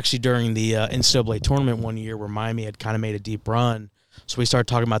 It was actually during the NCAA tournament one year where Miami had kind of made a deep run. So we started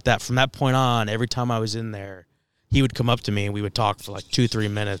talking about that. From that point on, every time I was in there, he would come up to me and we would talk for like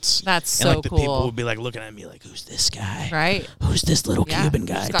 2-3 minutes. That's and so like the cool. people would be like looking at me like, "Who's this guy? Right? Who's this little Cuban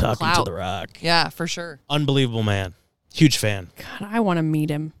guy he's got talking clout. to The Rock?" Yeah, for sure. Unbelievable man. Huge fan. God, I want to meet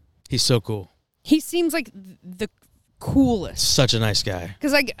him. He's so cool. He seems like the coolest. Such a nice guy.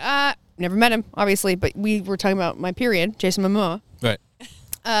 Because, like, never met him, obviously, but we were talking about my period, Jason Momoa. Right.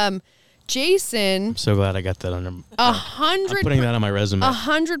 Jason. I'm so glad I got that under. 100. I'm putting that on my resume.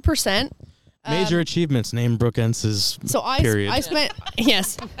 100%. Major achievements. Name Brooke Ence's period. I spent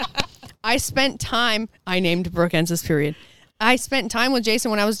yes. I spent time. I named Brooke Ence's period. I spent time with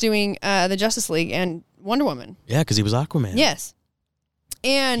Jason when I was doing the Justice League and Wonder Woman. Yeah, because he was Aquaman. Yes.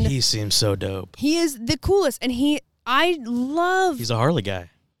 And he seems so dope. he is the coolest, and he's a Harley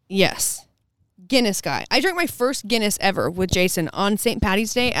guy. Yes. Guinness guy. I drank my first Guinness ever with Jason on St.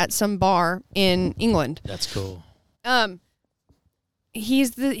 Paddy's Day at some bar in England. That's cool.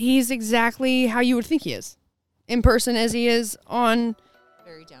 He's exactly how you would think he is in person as he is on.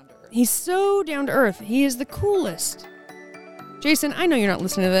 Very down to earth. He's so down to earth. He is the coolest. Jason, I know you're not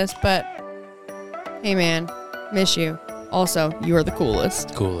listening to this, but hey, man, miss you. Also, you are the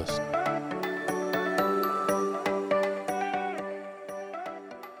coolest. Coolest.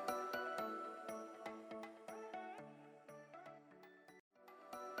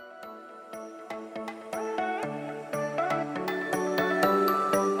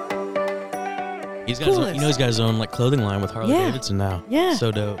 He's got his own like clothing line with Harley Davidson now. Yeah. So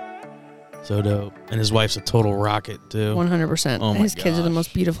dope. So dope. And his wife's a total rocket too. 100%. Oh my His kids are the gosh.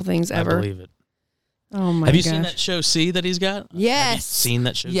 most beautiful things ever. I believe it. Oh my gosh. Have you seen that show C that he's got? Yes. Have you seen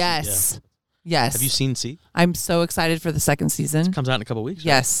that show? Yes. C? Yeah. Yes. Have you seen C? I'm so excited for the second season. It comes out in a couple weeks. Right?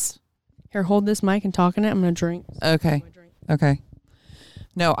 Yes. Here, hold this mic and talk in it. I'm going to drink. Okay. Okay.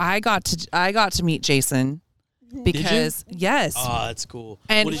 No, I got to meet Jason because yes. Oh, that's cool.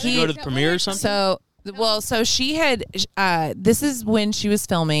 And did you go to the premiere or something? So she had this is when she was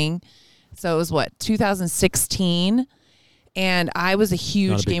filming. So it was 2016, and I was a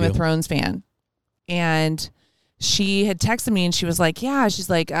huge Game of Thrones fan. And she had texted me and she was like, yeah, she's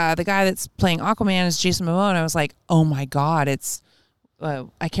like, the guy that's playing Aquaman is Jason Momoa. And I was like, oh my God, it's, I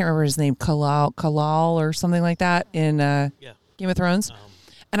can't remember his name, Kalal or something like that in Game of Thrones.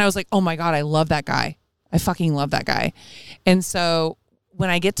 And I was like, oh my God, I love that guy. I fucking love that guy. And so when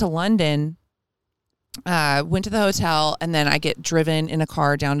I get to London, went to the hotel, and then I get driven in a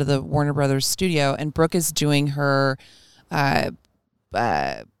car down to the Warner Brothers studio, and Brooke is doing her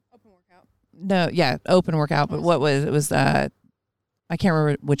open workout. But what was it? Was I can't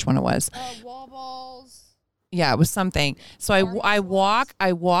remember which one it was. Wall balls. Yeah, it was something. So I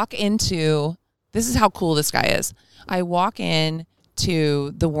walk into, this is how cool this guy is. I walk in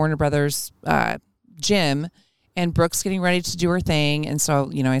to the Warner Brothers gym, and Brooke's getting ready to do her thing. And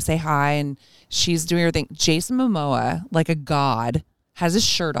so, I say hi, and she's doing her thing. Jason Momoa, like a god, has his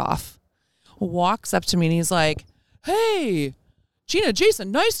shirt off, walks up to me, and he's like, hey, Jeanna,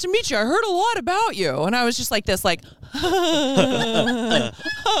 Jason, nice to meet you. I heard a lot about you. And I was just like this, like,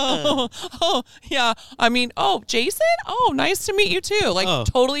 oh, yeah. I mean, Jason? Oh, nice to meet you too. Like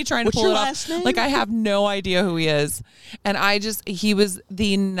totally trying to What's pull your it last off. name? Like I have no idea who he is. And he was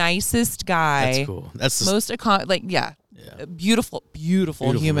the nicest guy. That's cool. That's the most beautiful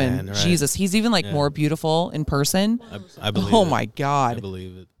human. Man, right? Jesus, he's even like more beautiful in person. I believe oh it. my God. I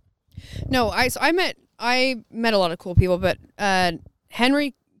believe it. No, I met a lot of cool people, but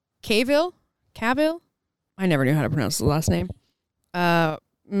Henry Cavill, I never knew how to pronounce the last name.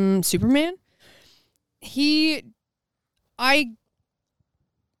 Superman. I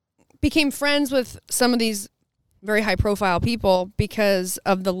became friends with some of these very high profile people because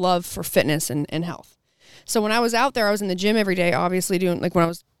of the love for fitness and health. So when I was out there, I was in the gym every day, obviously doing, like when I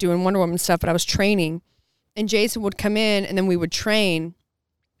was doing Wonder Woman stuff, but I was training, and Jason would come in and then we would train.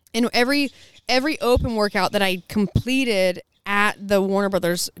 And every open workout that I completed at the Warner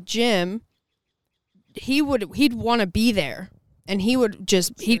Brothers gym, he'd want to be there, and he would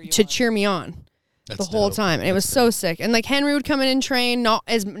just cheer me on the whole time, and it was so sick. And like Henry would come in and train, not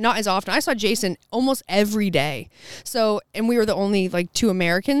as often. I saw Jason almost every day. So, and we were the only like 2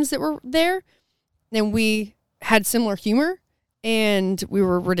 Americans that were there, and we had similar humor, and we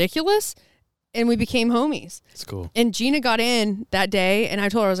were ridiculous. And we became homies. That's cool. And Jeanna got in that day, and I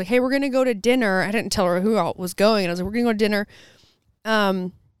told her, I was like, hey, we're going to go to dinner. I didn't tell her who all was going. And I was like, we're going to go to dinner.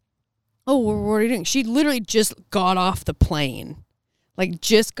 What are you doing? She literally just got off the plane. Like,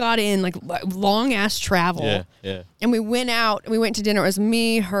 just got in, like, long-ass travel. Yeah. And we went out, and we went to dinner. It was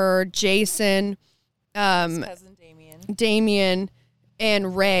me, her, Jason, his cousin Damien,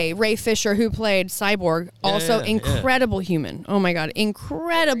 and Ray Fisher, who played Cyborg. Incredible human. Oh, my God.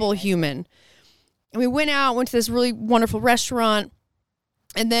 Incredible human. And we went to this really wonderful restaurant,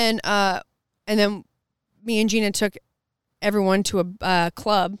 and then me and Jeanna took everyone to a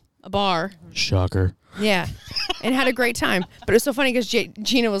club, a bar. Shocker. Yeah, and had a great time. But it was so funny because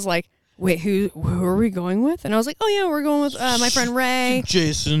Jeanna was like, "Wait, who are we going with?" And I was like, "Oh yeah, we're going with my friend Ray,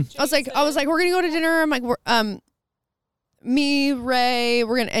 Jason." I was like, we're gonna go to dinner. I'm like, me, Ray,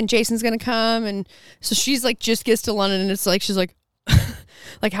 and Jason's gonna come, and so she's like, just gets to London, and it's like she's like.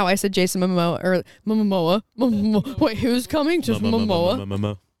 Like how I said Jason Momoa or Momoa. Wait, who's coming? Just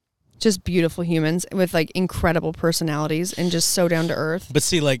Momoa. Just beautiful humans with like incredible personalities and just so down to earth. But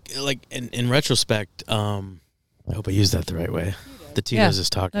see, like in retrospect, I hope I used that the right way. The Tina's is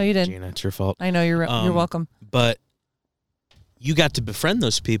talking. No, you didn't. Gina, it's your fault. I know you're welcome. But you got to befriend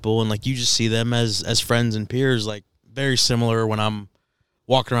those people, and like you just see them as friends and peers. Like very similar when I'm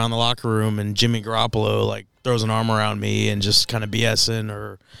walking around the locker room and Jimmy Garoppolo like throws an arm around me and just kind of BSing,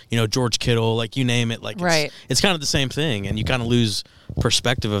 or George Kittle, like you name it, like it's kind of the same thing, and you kind of lose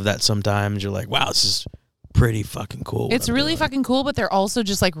perspective of that sometimes. You're like, wow, this is pretty fucking cool. It's really fucking cool, but they're also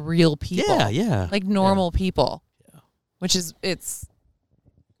just like real people. Yeah. Like normal people. Yeah. Which is, it's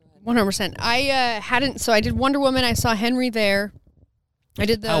 100%. I did Wonder Woman. I saw Henry there. I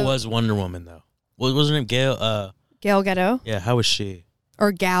did How was Wonder Woman though? What was her name? Gal Gadot. Yeah, how was she?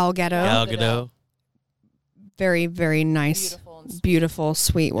 Or Gal Gadot. Gal Gadot. Very, very nice, beautiful,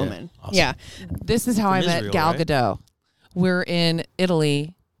 sweet woman. Yeah, awesome. Yeah. This is how I met Israel, Gal right? Gadot. We're in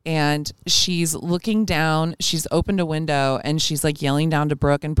Italy, and she's looking down. She's opened a window, and she's like yelling down to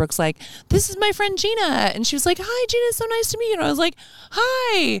Brooke, and Brooke's like, "This is my friend Jeanna," and she was like, "Hi, Jeanna, it's so nice to meet you." And I was like,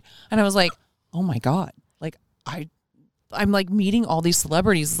 "Hi," and I was like, "Oh my God!" Like I'm like meeting all these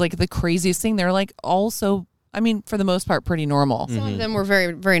celebrities. It's like the craziest thing. They're like also, I mean, for the most part, pretty normal. Some of them were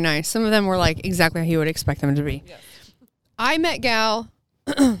very, very nice. Some of them were like exactly how you would expect them to be. Yes. I met Gal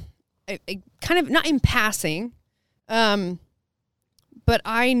kind of not in passing, but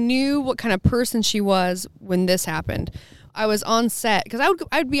I knew what kind of person she was when this happened. I was on set because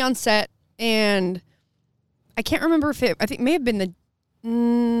I would be on set, and I can't remember if I think it may have been I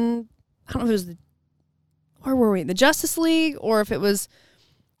don't know if it was where were we? The Justice League, or if it was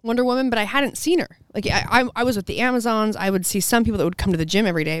Wonder Woman, but I hadn't seen her. Like I was with the Amazons. I would see some people that would come to the gym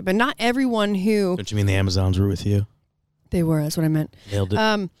every day, but not everyone who. Don't you mean the Amazons were with you? They were. That's what I meant. Nailed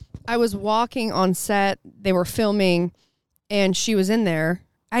it. I was walking on set. They were filming, and she was in there.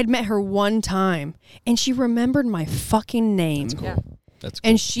 I'd met her one time, and she remembered my fucking name. That's cool. Yeah. That's cool.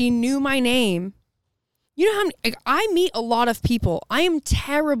 And she knew my name. You know how many, I meet a lot of people. I am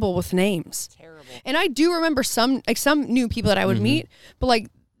terrible with names. Terrible. And I do remember some new people that I would meet, but like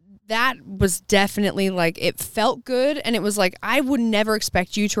that was definitely like, it felt good. And it was like, I would never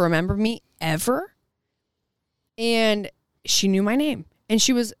expect you to remember me ever. And she knew my name, and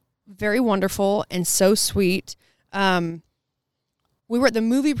she was very wonderful and so sweet. We were at the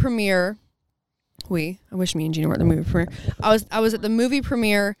movie premiere I wish me and Jeanna were at the movie premiere. I was at the movie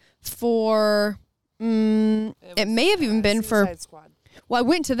premiere for, it may have even been for, Squad. Well, I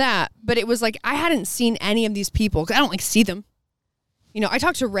went to that, but it was like, I hadn't seen any of these people, because I don't like see them. You know, I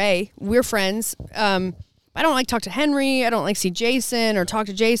talked to Ray, we're friends. I don't like talk to Henry, I don't like see Jason or talk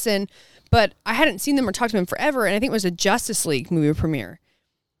to Jason, but I hadn't seen them or talked to them forever, and I think it was a Justice League movie premiere.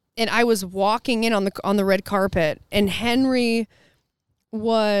 And I was walking in on the red carpet, and Henry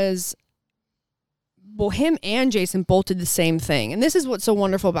was, well, him and Jason both did the same thing. And this is what's so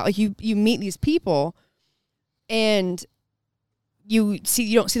wonderful about, like, you meet these people and you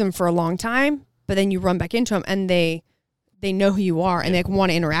don't see them for a long time, but then you run back into them and they know who you are and they want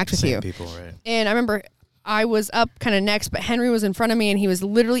to interact with you. People, right? And I remember I was up kind of next, but Henry was in front of me and he was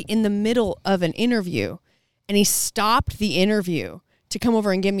literally in the middle of an interview, and he stopped the interview to come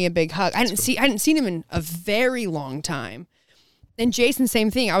over and give me a big hug. I hadn't seen him in a very long time. And Jason,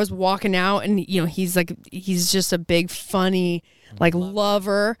 same thing. I was walking out, and he's just a big, funny, like,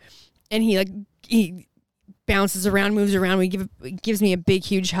 lover, and he bounces around, moves around. Gives me a big,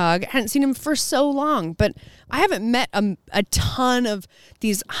 huge hug. I hadn't seen him for so long, but I haven't met a ton of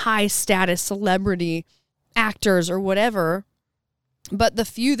these high status celebrity actors or whatever. But the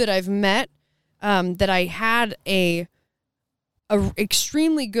few that I've met, that I had a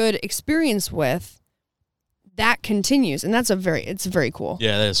extremely good experience with, that continues, and it's very cool.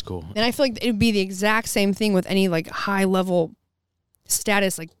 Yeah, that is cool. And I feel like it would be the exact same thing with any like high level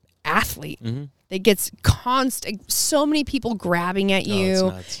status like athlete. Mm-hmm. That gets so many people grabbing at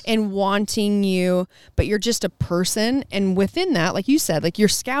you and wanting you, but you're just a person, and within that, like you said, like you're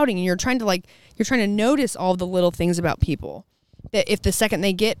scouting and you're trying to notice all the little things about people. That if the second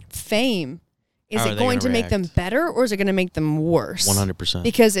they get fame, is it going to make them better, or is it going to make them worse? 100%.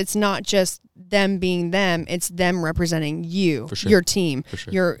 Because it's not just them being them; it's them representing you, your team,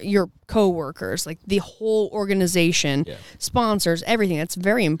 your coworkers, like the whole organization, sponsors, everything. That's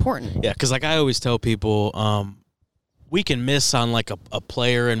very important. Yeah, because like I always tell people, we can miss on like a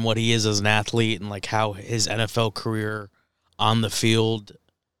player and what he is as an athlete and like how his NFL career on the field,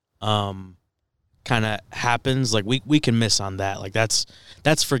 kind of happens. Like we can miss on that. Like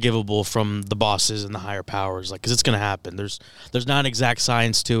that's forgivable from the bosses and the higher powers, like, because it's going to happen. There's not exact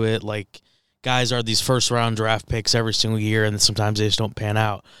science to it. Like, guys are these first round draft picks every single year, and sometimes they just don't pan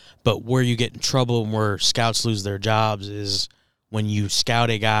out. But where you get in trouble and where scouts lose their jobs is when you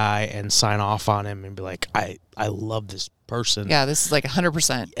scout a guy and sign off on him and be like, I love this person. Yeah, this is like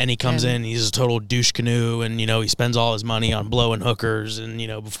 100%. And he comes in, he's a total douche canoe, and he spends all his money on blowing hookers, and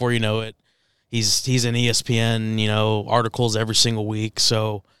before you know it, he's in ESPN, articles every single week.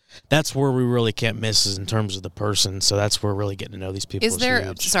 So that's where we really can't miss, is in terms of the person. So that's where really getting to know these people is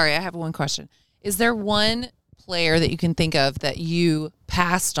huge. Sorry, I have one question. Is there one player that you can think of that you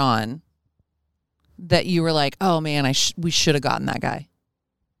passed on that you were like, oh man, we should have gotten that guy?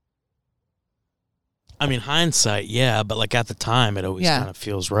 I mean, hindsight, yeah, but like at the time, it always kind of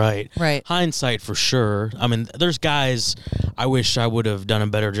feels right. Right. Hindsight for sure. I mean, there's guys I wish I would have done a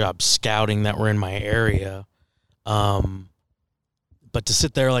better job scouting that were in my area. But to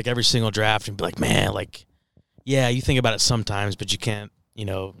sit there like every single draft and be like, man, like, yeah, you think about it sometimes, but you can't,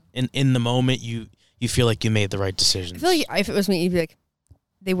 in the moment, you feel like you made the right decisions. I feel like if it was me, you'd be like,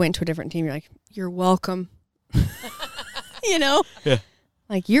 they went to a different team. You're like, you're welcome. Yeah.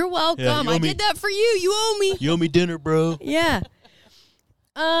 Like, you're welcome. Yeah, I did that for you. You owe me. You owe me dinner, bro. Yeah.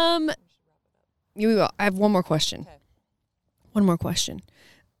 I have one more question. Okay. One more question.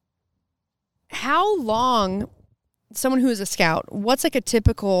 How long, someone who is a scout, what's like a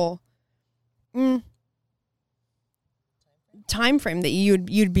typical time frame that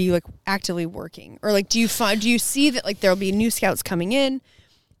you'd be like actively working? Or like do you see that like there'll be new scouts coming in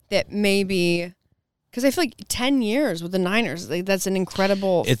that maybe... Because I feel like 10 years with the Niners, like, that's an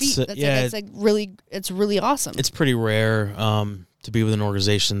incredible feat. It's really awesome. It's pretty rare to be with an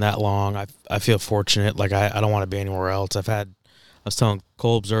organization that long. I feel fortunate. Like, I don't want to be anywhere else. I was telling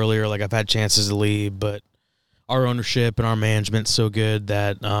Kolbs earlier, like, I've had chances to leave, but our ownership and our management's so good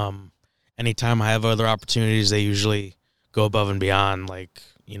that anytime I have other opportunities, they usually go above and beyond, like,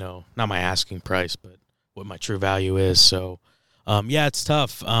 not my asking price, but what my true value is. So, it's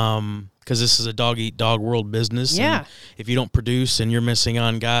tough. Because this is a dog-eat-dog world business. Yeah. And if you don't produce and you're missing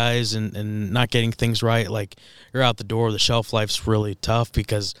on guys and not getting things right, like, you're out the door. The shelf life's really tough,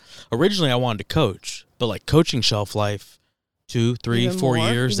 because originally I wanted to coach, but like coaching shelf life, 2, 3, 4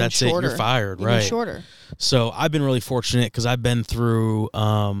 years, that's shorter. It. You're fired, Even right? Shorter. So I've been really fortunate because I've been through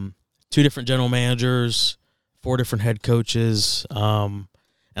 2 different general managers, 4 different head coaches, and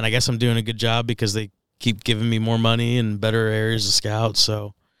I guess I'm doing a good job because they keep giving me more money and better areas to scout.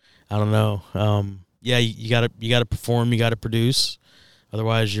 So. I don't know. Yeah, you gotta perform, you gotta produce.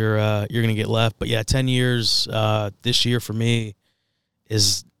 Otherwise, you're gonna get left. But yeah, 10 years this year for me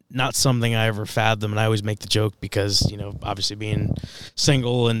is not something I ever fathomed. And I always make the joke because, you know, obviously being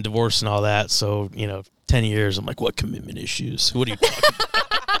single and divorced and all that. So, you know, 10 years, I'm like, what commitment issues? What are you talking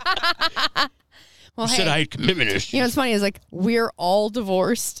about? Well, you said I had commitment issues. You know what's funny is, like, we're all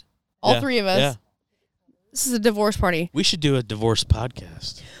divorced. All three of us. Yeah. This is a divorce party. We should do a divorce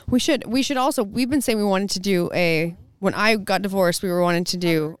podcast. We should also, we've been saying we wanted to do when I got divorced, we were wanting to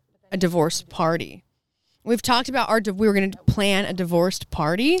do a divorce party. We've talked about we were going to plan a divorced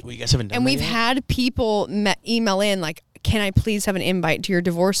party. Well, you guys haven't done and that we've yet? had people email in like, can I please have an invite to your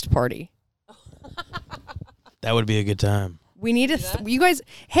divorced party? That would be a good time. We need you guys.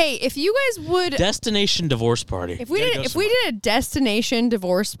 Hey, if you guys would Destination divorce party. If we did a destination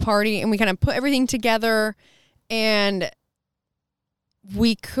divorce party and we kind of put everything together, and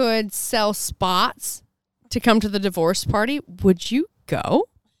we could sell spots to come to the divorce party, would you go?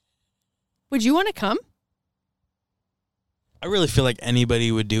 Would you want to come? I really feel like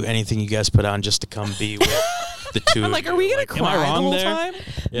anybody would do anything you guys put on just to come be with the two. I'm like, are we gonna cry the whole time?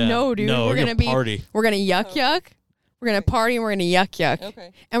 Yeah. No, dude. No, we're gonna party. We're gonna yuck. We're gonna party and we're gonna yuck.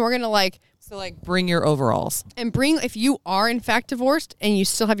 Okay. And we're gonna bring your overalls. And if you are in fact divorced and you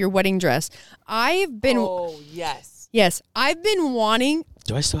still have your wedding dress. I've been. Oh yes. Yes, I've been wanting.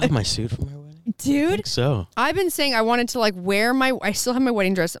 Do I still have my suit for my wedding? Dude, I think so. I've been saying I wanted to wear I still have my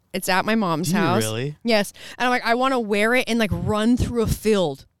wedding dress. It's at my mom's house. Really? Yes. And I'm like, I want to wear it and run through a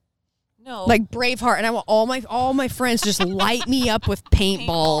field. No. Like Braveheart. And I want all my friends just light me up with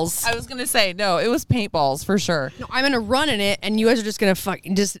paintballs. I was going to say, no, it was paintballs for sure. No, I'm going to run in it and you guys are just going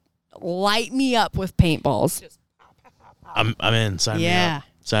to just light me up with paintballs. I'm in. Sign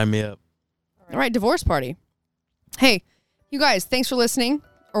me up. All right, divorce party. Hey, you guys, thanks for listening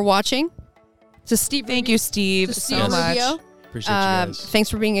or watching. Thank you, Steve, so much. Appreciate you guys. Thanks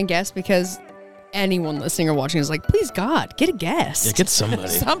for being a guest, because anyone listening or watching is like, please God, get a guest. Yeah, get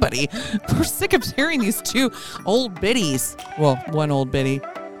somebody. We're sick of hearing these two old biddies. Well, one old biddy.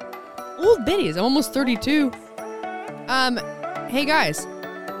 Old biddies. I'm almost 32. Hey guys,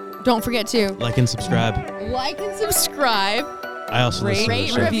 don't forget to like and subscribe. I also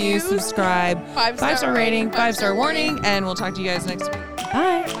rate, review, subscribe, 5-star rating, 5-star warning, and we'll talk to you guys next week.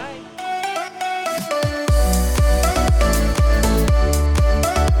 Bye.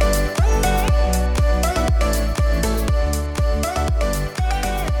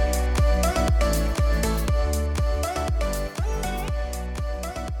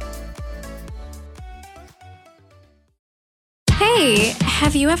 Hey,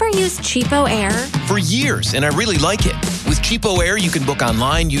 have you ever used Cheapo Air? For years, and I really like it. With Cheapo Air, you can book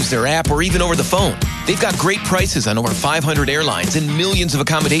online, use their app, or even over the phone. They've got great prices on over 500 airlines and millions of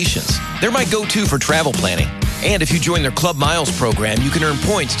accommodations. They're my go-to for travel planning. And if you join their Club Miles program, you can earn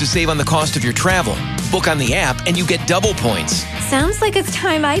points to save on the cost of your travel. Book on the app and you get double points. Sounds like it's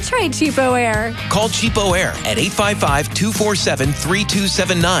time I tried Cheapo Air. Call Cheapo Air at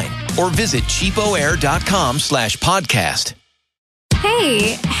 855-247-3279 or visit cheapoair.com/podcast.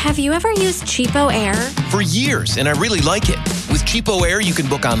 Hey, have you ever used Cheapo Air? For years, and I really like it. With Cheapo Air, you can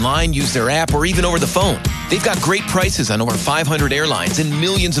book online, use their app, or even over the phone. They've got great prices on over 500 airlines and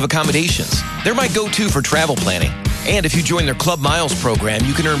millions of accommodations. They're my go-to for travel planning. And if you join their Club Miles program,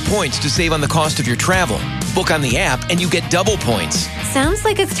 you can earn points to save on the cost of your travel. Book on the app and you get double points. Sounds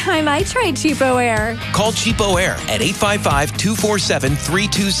like it's time I tried Cheapo Air. Call Cheapo Air at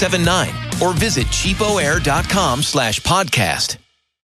 855-247-3279 or visit cheapoair.com/podcast.